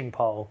old fishing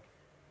pole,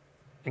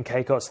 and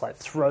Keikos like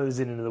throws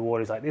it into the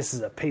water. He's like, this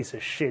is a piece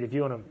of shit. If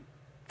you want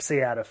to see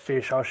how to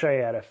fish, I'll show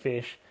you how to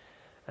fish.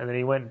 And then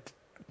he went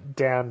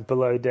down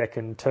below deck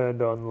and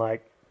turned on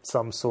like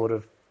some sort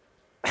of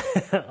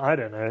I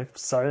don't know,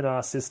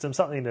 sonar system,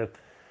 something to...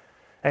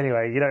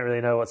 Anyway, you don't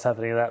really know what's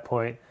happening at that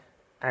point.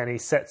 And he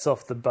sets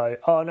off the boat.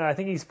 Oh no, I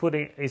think he's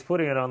putting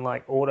it on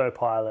like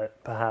autopilot,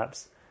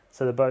 perhaps.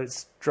 So the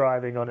boat's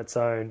driving on its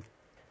own,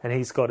 and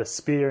he's got a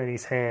spear in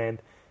his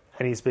hand,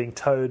 and he's being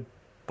towed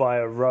by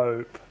a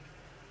rope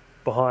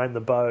behind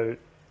the boat,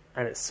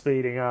 and it's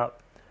speeding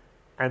up.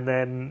 And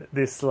then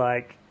this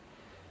like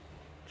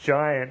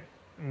giant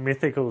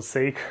mythical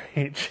sea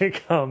creature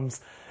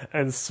comes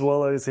and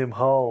swallows him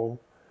whole.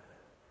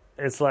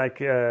 It's like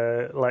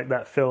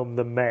that film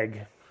The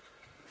Meg.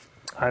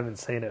 I haven't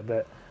seen it,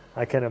 but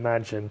I can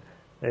imagine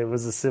it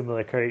was a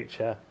similar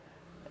creature.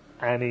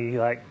 And he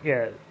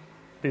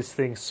this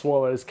thing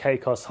swallows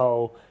Keikos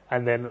whole,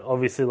 and then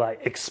obviously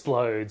like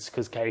explodes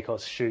because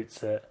Keikos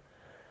shoots it.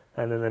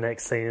 And then the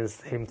next scene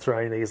is him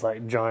throwing these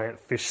like giant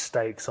fish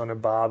steaks on a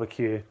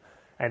barbecue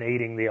and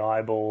eating the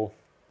eyeball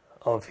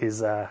of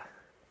his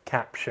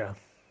capture.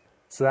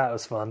 So that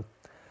was fun.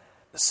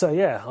 So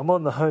yeah, I'm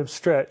on the home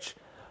stretch.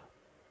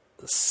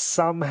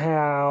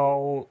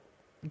 Somehow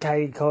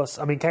Keikos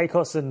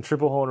and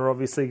Triplehorn are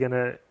obviously going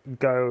to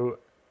go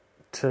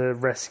to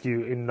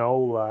rescue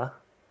Enola.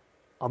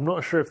 I'm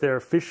not sure if they're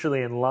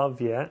officially in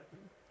love yet,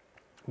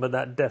 but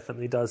that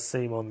definitely does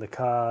seem on the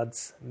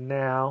cards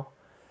now.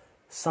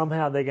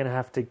 Somehow they're going to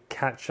have to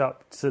catch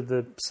up to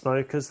the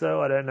smokers,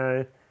 though. I don't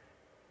know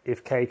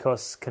if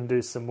Keikos can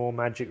do some more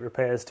magic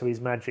repairs to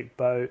his magic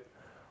boat,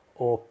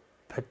 or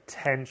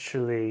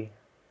potentially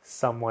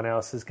someone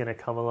else is going to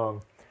come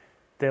along.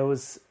 There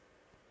was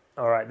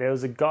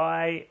a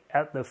guy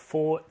at the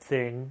fort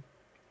thing,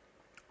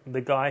 the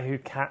guy who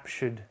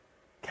captured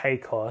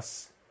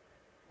Keikos.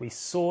 We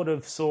sort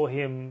of saw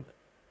him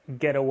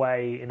get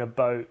away in a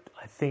boat,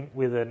 I think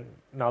with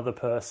another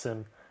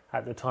person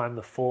at the time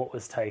the fort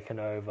was taken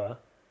over.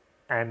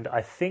 And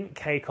I think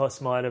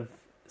Keikos might have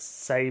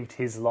saved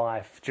his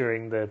life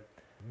during the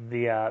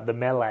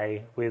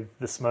melee with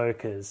the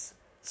smokers.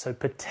 So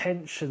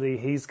potentially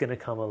he's going to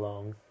come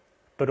along,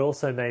 but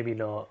also maybe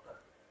not.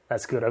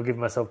 That's good. I've given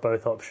myself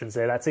both options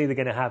there. That's either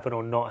going to happen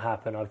or not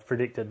happen. I've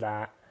predicted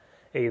that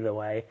either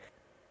way.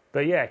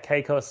 But yeah,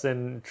 Keikos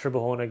and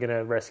Triplehorn are going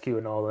to rescue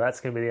Enola.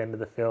 That's going to be the end of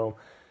the film.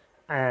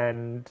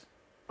 And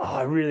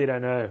I really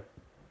don't know.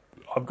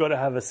 I've got to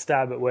have a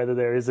stab at whether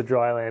there is a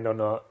dry land or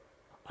not.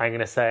 I'm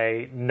going to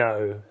say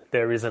no,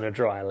 there isn't a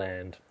dry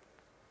land.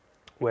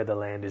 where the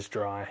land is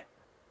dry.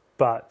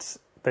 But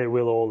they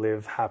will all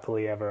live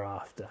happily ever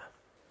after.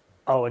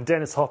 Oh, and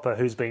Dennis Hopper,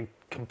 who's been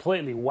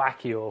completely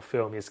wacky all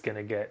film, is going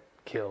to get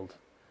killed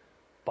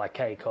by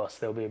K-Cos.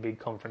 There'll be a big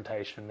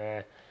confrontation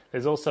there.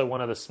 There's also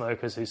one of the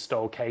smokers who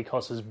stole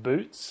K-Cos's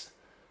boots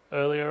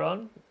earlier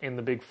on in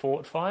the big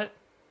fort fight,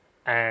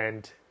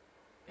 and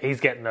he's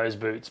getting those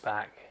boots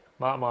back.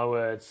 Mark my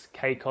words,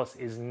 K-Cos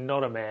is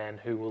not a man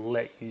who will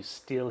let you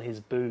steal his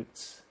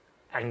boots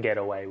and get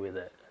away with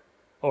it.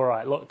 All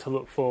right, lot to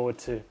look forward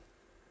to.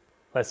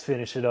 Let's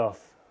finish it off.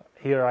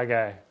 Here I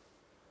go.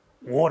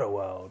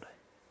 Waterworld.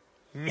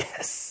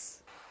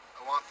 Yes!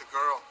 I want the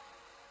girl.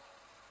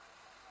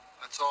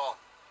 That's all.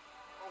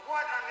 Well,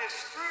 what on this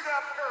screwed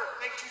up earth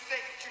makes you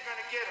think that you're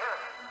gonna get her?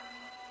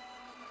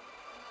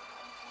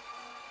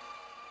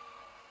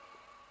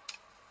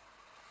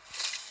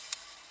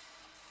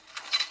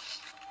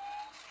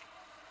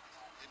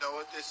 You know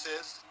what this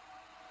is?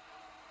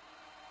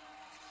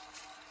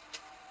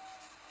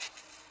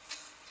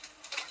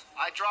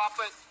 I drop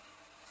it,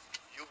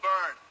 you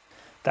burn.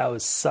 That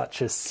was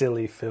such a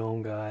silly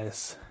film,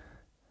 guys.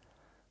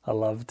 I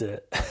loved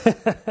it.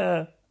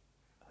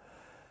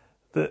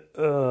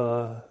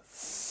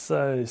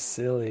 So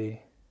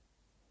silly.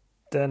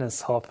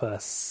 Dennis Hopper,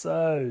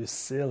 so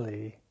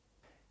silly.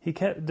 He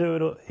kept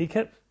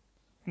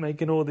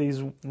making all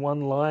these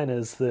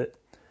one-liners that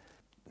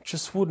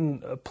just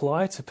wouldn't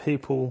apply to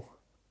people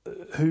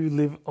who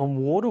live on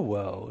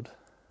Waterworld.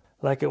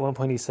 Like at one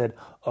point he said,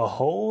 "A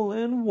hole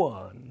in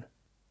one,"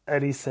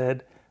 and he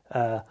said,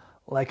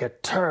 "Like a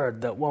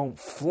turd that won't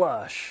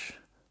flush."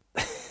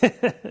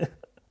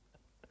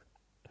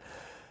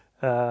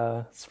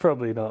 It's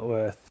probably not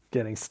worth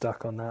getting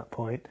stuck on that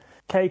point.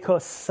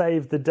 K-Cos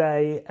saved the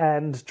day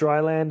and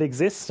dryland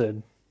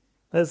existed.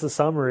 There's the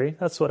summary.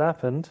 That's what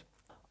happened.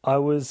 I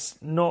was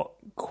not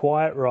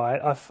quite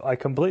right. I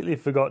completely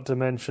forgot to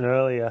mention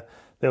earlier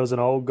there was an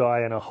old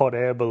guy in a hot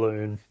air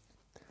balloon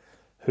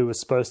who was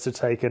supposed to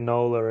take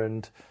Enola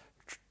and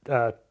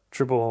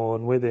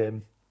Triplehorn with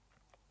him,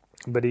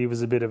 but he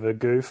was a bit of a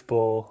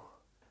goofball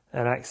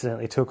and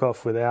accidentally took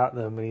off without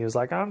them, and he was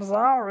like, I'm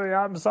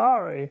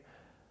sorry.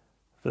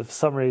 But for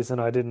some reason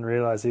I didn't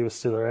realise he was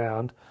still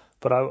around.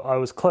 But I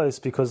was close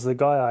because the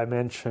guy I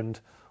mentioned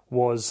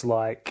was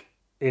like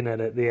in it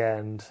at the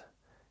end.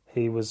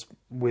 He was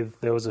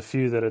there was a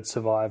few that had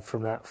survived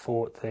from that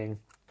fort thing.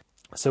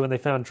 So when they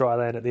found dry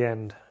land at the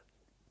end,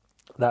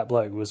 that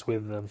bloke was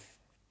with them.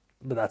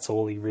 But that's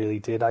all he really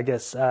did. I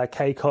guess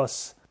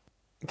K-Cos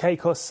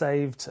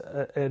saved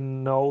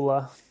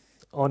Enola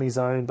on his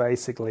own,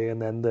 basically,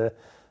 and then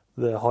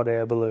the hot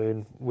air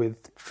balloon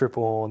with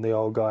Triplehorn, the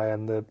old guy,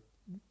 and the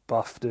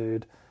buff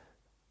dude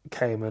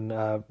came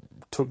and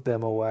took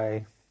them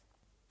away.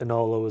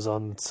 Enola was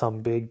on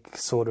some big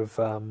sort of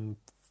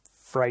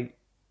freight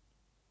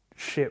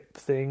ship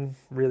thing,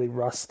 really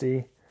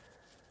rusty.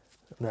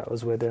 And that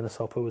was where Dennis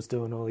Hopper was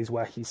doing all these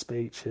wacky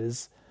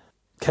speeches.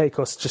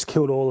 K-Cos just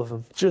killed all of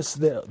them.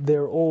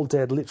 They're all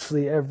dead.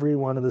 Literally every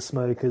one of the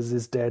smokers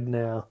is dead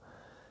now.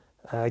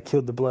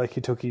 Killed the bloke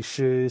who took his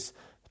shoes.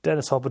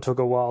 Dennis Hopper took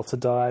a while to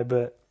die,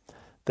 but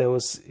there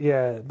was,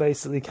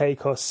 basically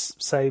K-Cos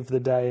saved the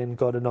day and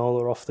got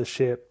Enola off the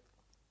ship.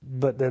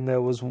 But then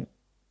there was,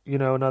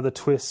 another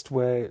twist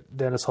where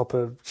Dennis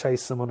Hopper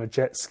chased them on a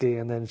jet ski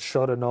and then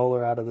shot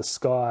Enola out of the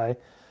sky.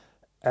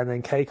 And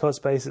then K-Cos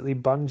basically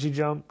bungee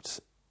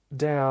jumped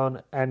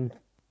down and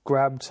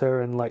grabbed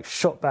her and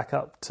shot back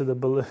up to the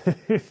balloon.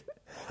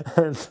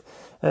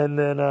 and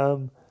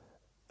then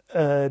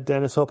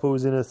Dennis Hopper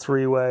was in a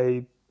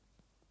three-way.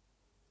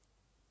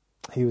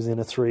 He was in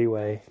a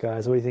three-way,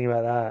 guys. What do you think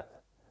about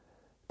that?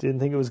 Didn't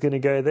think it was going to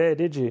go there,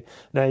 did you?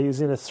 No, he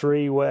was in a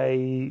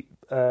three-way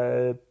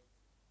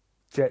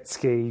jet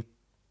ski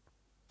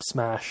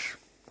smash,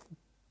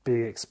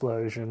 big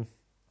explosion.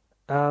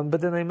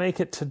 But then they make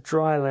it to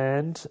dry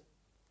land,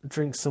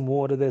 drink some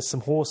water. There's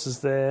some horses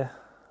there,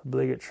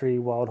 obligatory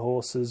wild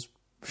horses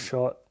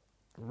shot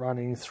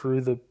running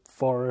through the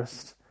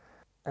forest.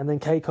 And then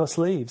K-Cos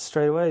leaves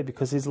straight away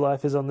because his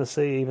life is on the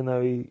sea, even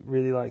though he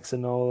really likes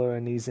Enola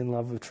and he's in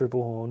love with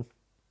Triplehorn.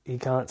 He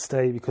can't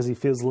stay because he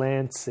feels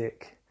land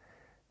sick.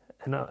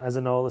 And as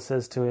Enola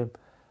says to him,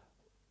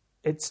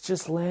 it's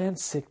just land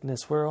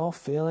sickness. We're all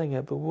feeling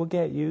it, but we'll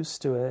get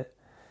used to it.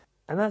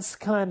 And that's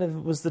kind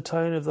of was the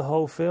tone of the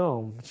whole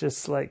film.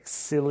 Just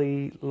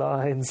silly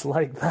lines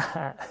like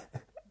that.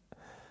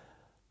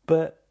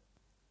 But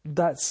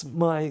that's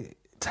my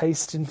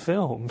taste in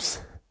films.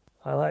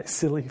 I like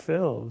silly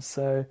films,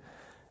 so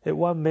it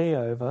won me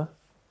over.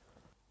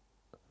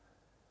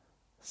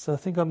 So I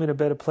think I'm in a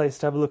better place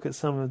to have a look at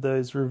some of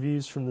those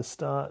reviews from the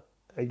start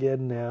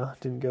again now.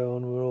 Didn't go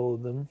on with all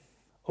of them.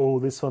 Oh,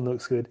 this one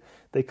looks good.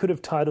 They could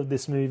have titled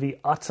this movie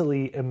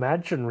Utterly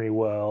Imaginary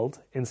World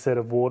instead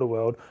of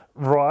Waterworld,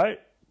 right?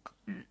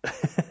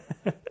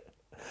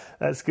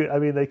 That's good. I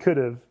mean, they could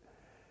have.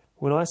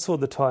 When I saw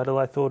the title,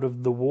 I thought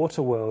of the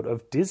Waterworld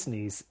of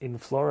Disney's in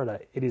Florida.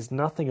 It is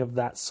nothing of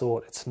that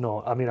sort. It's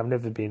not. I mean, I've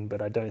never been,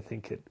 but I don't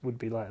think it would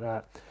be like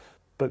that.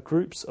 but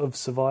groups of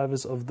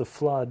survivors of the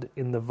flood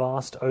in the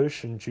vast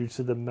ocean due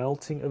to the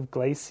melting of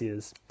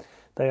glaciers.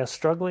 They are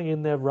struggling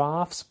in their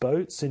rafts,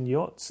 boats, and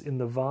yachts in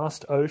the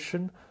vast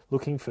ocean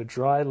looking for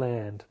dry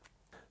land,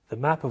 the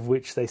map of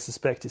which they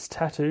suspect is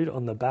tattooed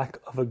on the back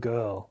of a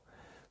girl.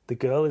 The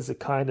girl is a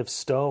kind of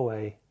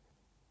stowaway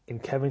in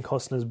Kevin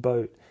Costner's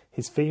boat.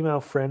 His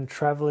female friend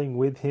travelling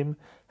with him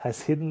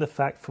has hidden the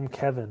fact from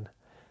Kevin.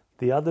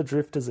 The other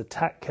drifters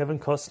attack Kevin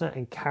Costner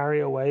and carry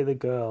away the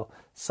girl.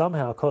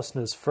 Somehow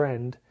Costner's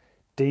friend,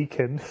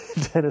 Deacon,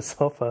 Dennis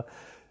Hopper,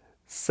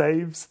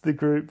 saves the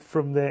group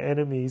from their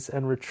enemies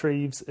and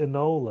retrieves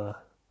Enola.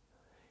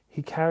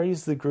 He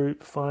carries the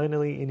group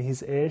finally in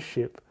his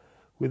airship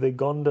with a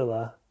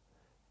gondola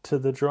to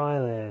the dry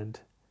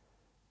land.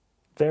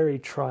 Very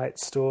trite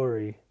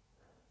story.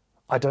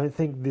 I don't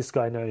think this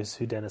guy knows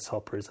who Dennis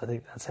Hopper is. I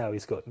think that's how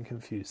he's gotten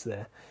confused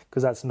there,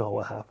 because that's not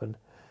what happened.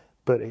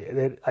 But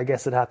I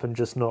guess it happened,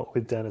 just not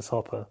with Dennis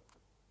Hopper.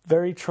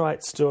 Very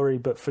trite story,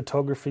 but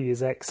photography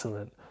is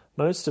excellent.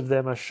 Most of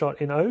them are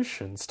shot in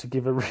oceans to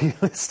give a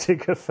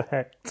realistic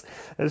effect.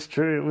 That's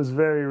true, it was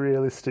very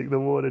realistic. The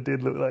water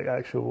did look like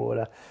actual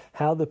water.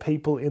 How the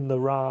people in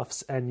the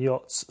rafts and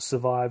yachts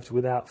survived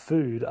without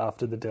food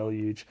after the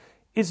deluge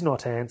is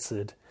not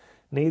answered.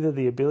 Neither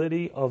the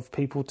ability of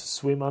people to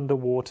swim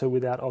underwater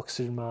without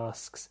oxygen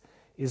masks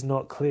is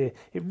not clear.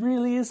 It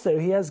really is, though.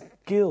 He has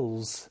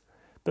gills.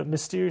 But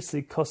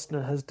mysteriously,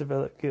 Costner has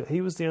developed gills.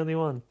 He was the only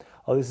one.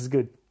 Oh, this is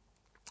good.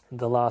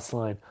 The last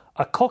line.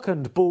 A cock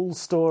and bull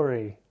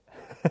story.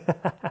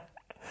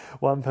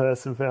 One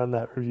person found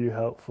that review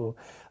helpful.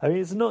 I mean,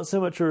 it's not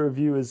so much a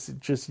review as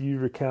just you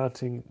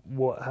recounting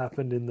what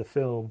happened in the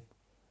film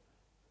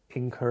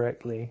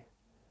incorrectly.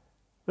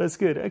 That's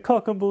good. A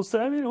cock and bull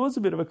story. I mean, it was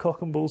a bit of a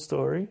cock and bull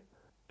story.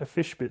 A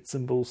fish bits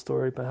and bull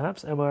story,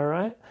 perhaps. Am I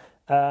right?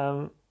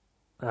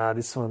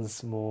 This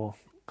one's more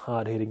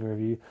hard-hitting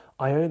review.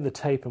 I own the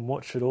tape and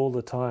watch it all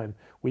the time.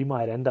 We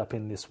might end up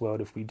in this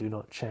world if we do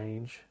not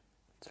change.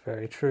 It's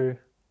very true.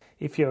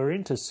 If you're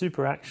into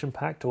super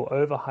action-packed or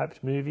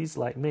overhyped movies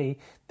like me,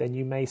 then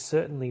you may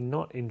certainly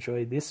not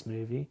enjoy this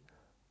movie.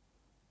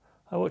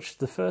 I watched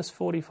the first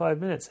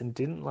 45 minutes and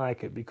didn't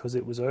like it because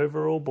it was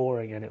overall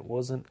boring and it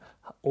wasn't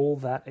all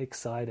that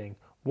exciting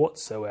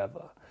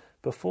whatsoever.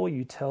 Before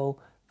you tell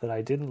that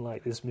I didn't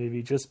like this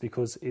movie just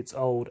because it's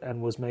old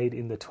and was made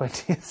in the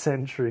 20th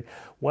century,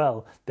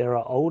 well, there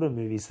are older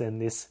movies than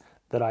this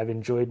that I've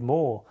enjoyed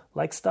more,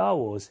 like Star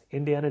Wars,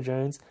 Indiana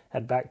Jones,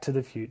 and Back to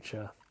the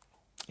Future.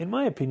 In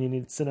my opinion,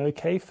 it's an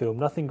okay film,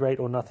 nothing great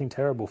or nothing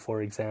terrible,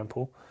 for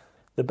example.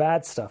 The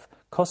bad stuff.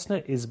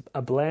 Costner is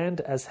a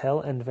bland as hell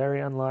and very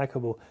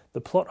unlikable.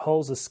 The plot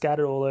holes are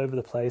scattered all over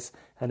the place,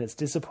 and it's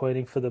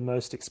disappointing for the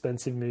most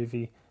expensive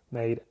movie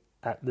made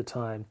at the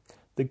time.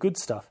 The good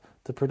stuff.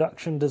 The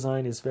production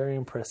design is very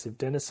impressive.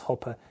 Dennis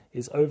Hopper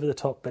is over the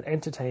top but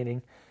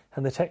entertaining,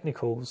 and the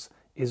technicals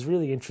is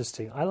really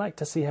interesting. I like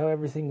to see how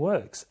everything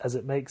works, as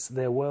it makes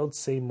their world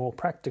seem more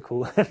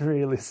practical and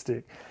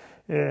realistic.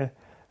 Yeah.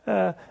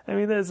 I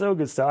mean, there's all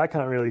good stuff. I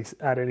can't really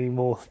add any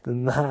more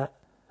than that.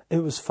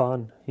 It was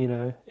fun, you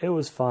know. It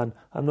was fun.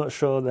 I'm not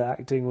sure the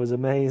acting was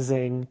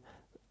amazing.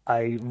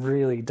 I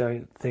really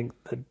don't think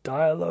the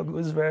dialogue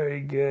was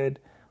very good.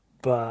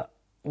 But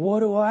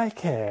what do I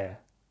care?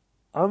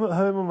 I'm at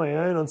home on my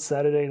own on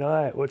Saturday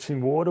night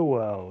watching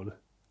Waterworld.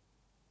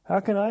 How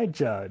can I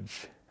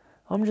judge?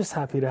 I'm just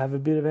happy to have a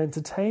bit of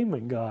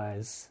entertainment,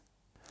 guys.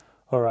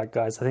 Alright,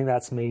 guys, I think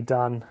that's me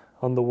done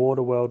on the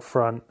Waterworld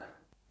front.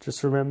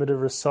 Just remember to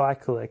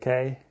recycle,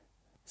 okay?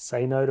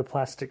 Say no to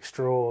plastic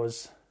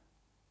straws.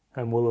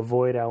 And we'll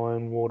avoid our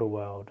own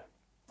Waterworld.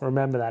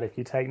 Remember that if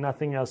you take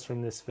nothing else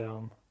from this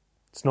film.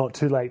 It's not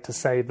too late to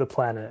save the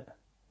planet.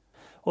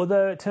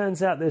 Although it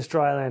turns out there's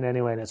dry land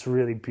anyway and it's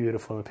really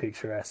beautiful and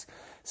picturesque.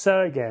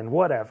 So again,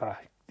 whatever.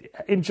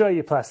 Enjoy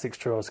your plastic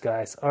straws,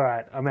 guys.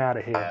 Alright, I'm out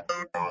of here.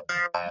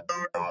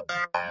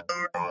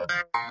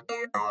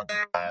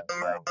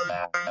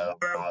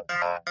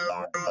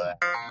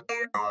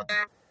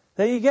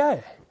 There you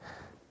go.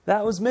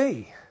 That was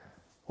me.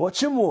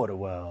 Watching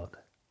Waterworld.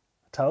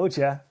 Told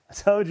you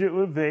it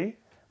would be.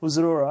 Was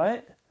it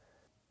alright?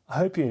 I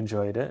hope you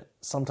enjoyed it.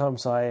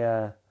 Sometimes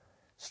I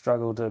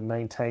struggle to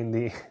maintain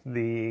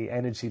the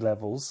energy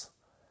levels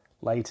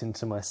late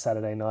into my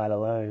Saturday night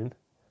alone.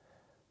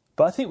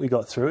 But I think we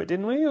got through it,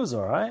 didn't we? It was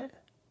alright.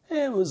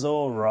 It was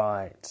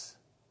alright.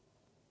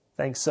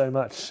 Thanks so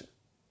much,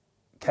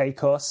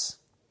 K-Cos,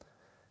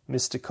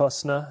 Mr.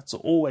 Costner. It's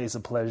always a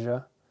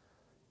pleasure.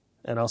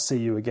 And I'll see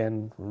you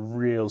again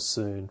real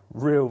soon.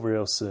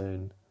 Real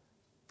soon.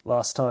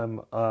 Last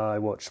time I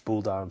watched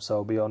Bull Durham, so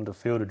I'll be on to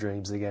Field of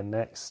Dreams again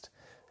next.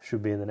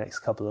 Should be in the next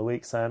couple of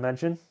weeks, I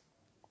imagine.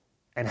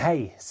 And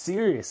hey,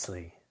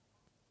 seriously,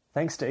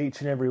 thanks to each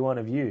and every one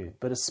of you,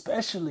 but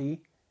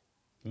especially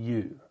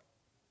you.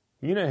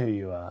 You know who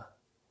you are.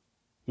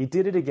 You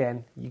did it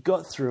again. You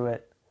got through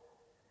it.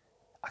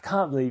 I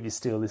can't believe you're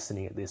still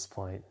listening at this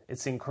point.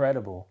 It's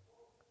incredible.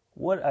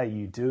 What are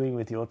you doing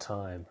with your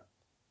time?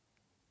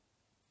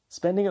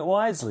 Spending it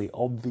wisely,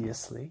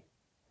 obviously.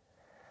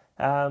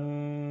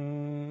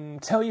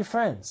 Tell your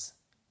friends.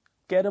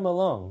 Get them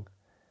along.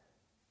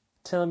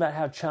 Tell them about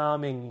how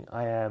charming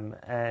I am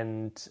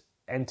and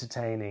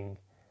entertaining.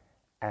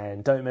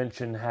 And don't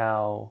mention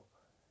how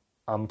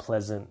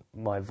unpleasant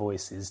my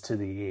voice is to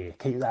the ear.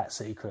 Keep that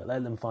secret.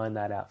 Let them find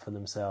that out for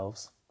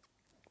themselves.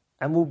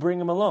 And we'll bring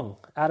them along.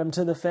 Add them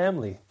to the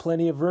family.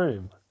 Plenty of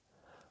room.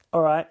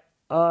 All right,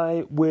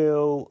 I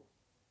will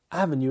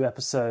have a new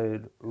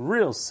episode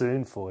real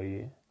soon for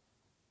you.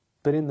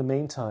 But in the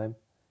meantime,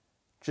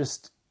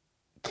 just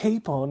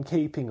keep on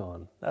keeping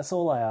on. That's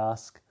all I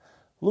ask.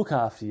 Look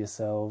after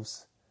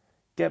yourselves.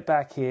 Get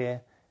back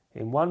here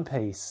in one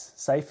piece,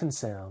 safe and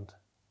sound.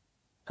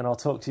 And I'll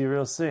talk to you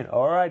real soon.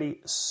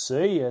 Alrighty,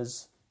 see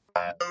yas.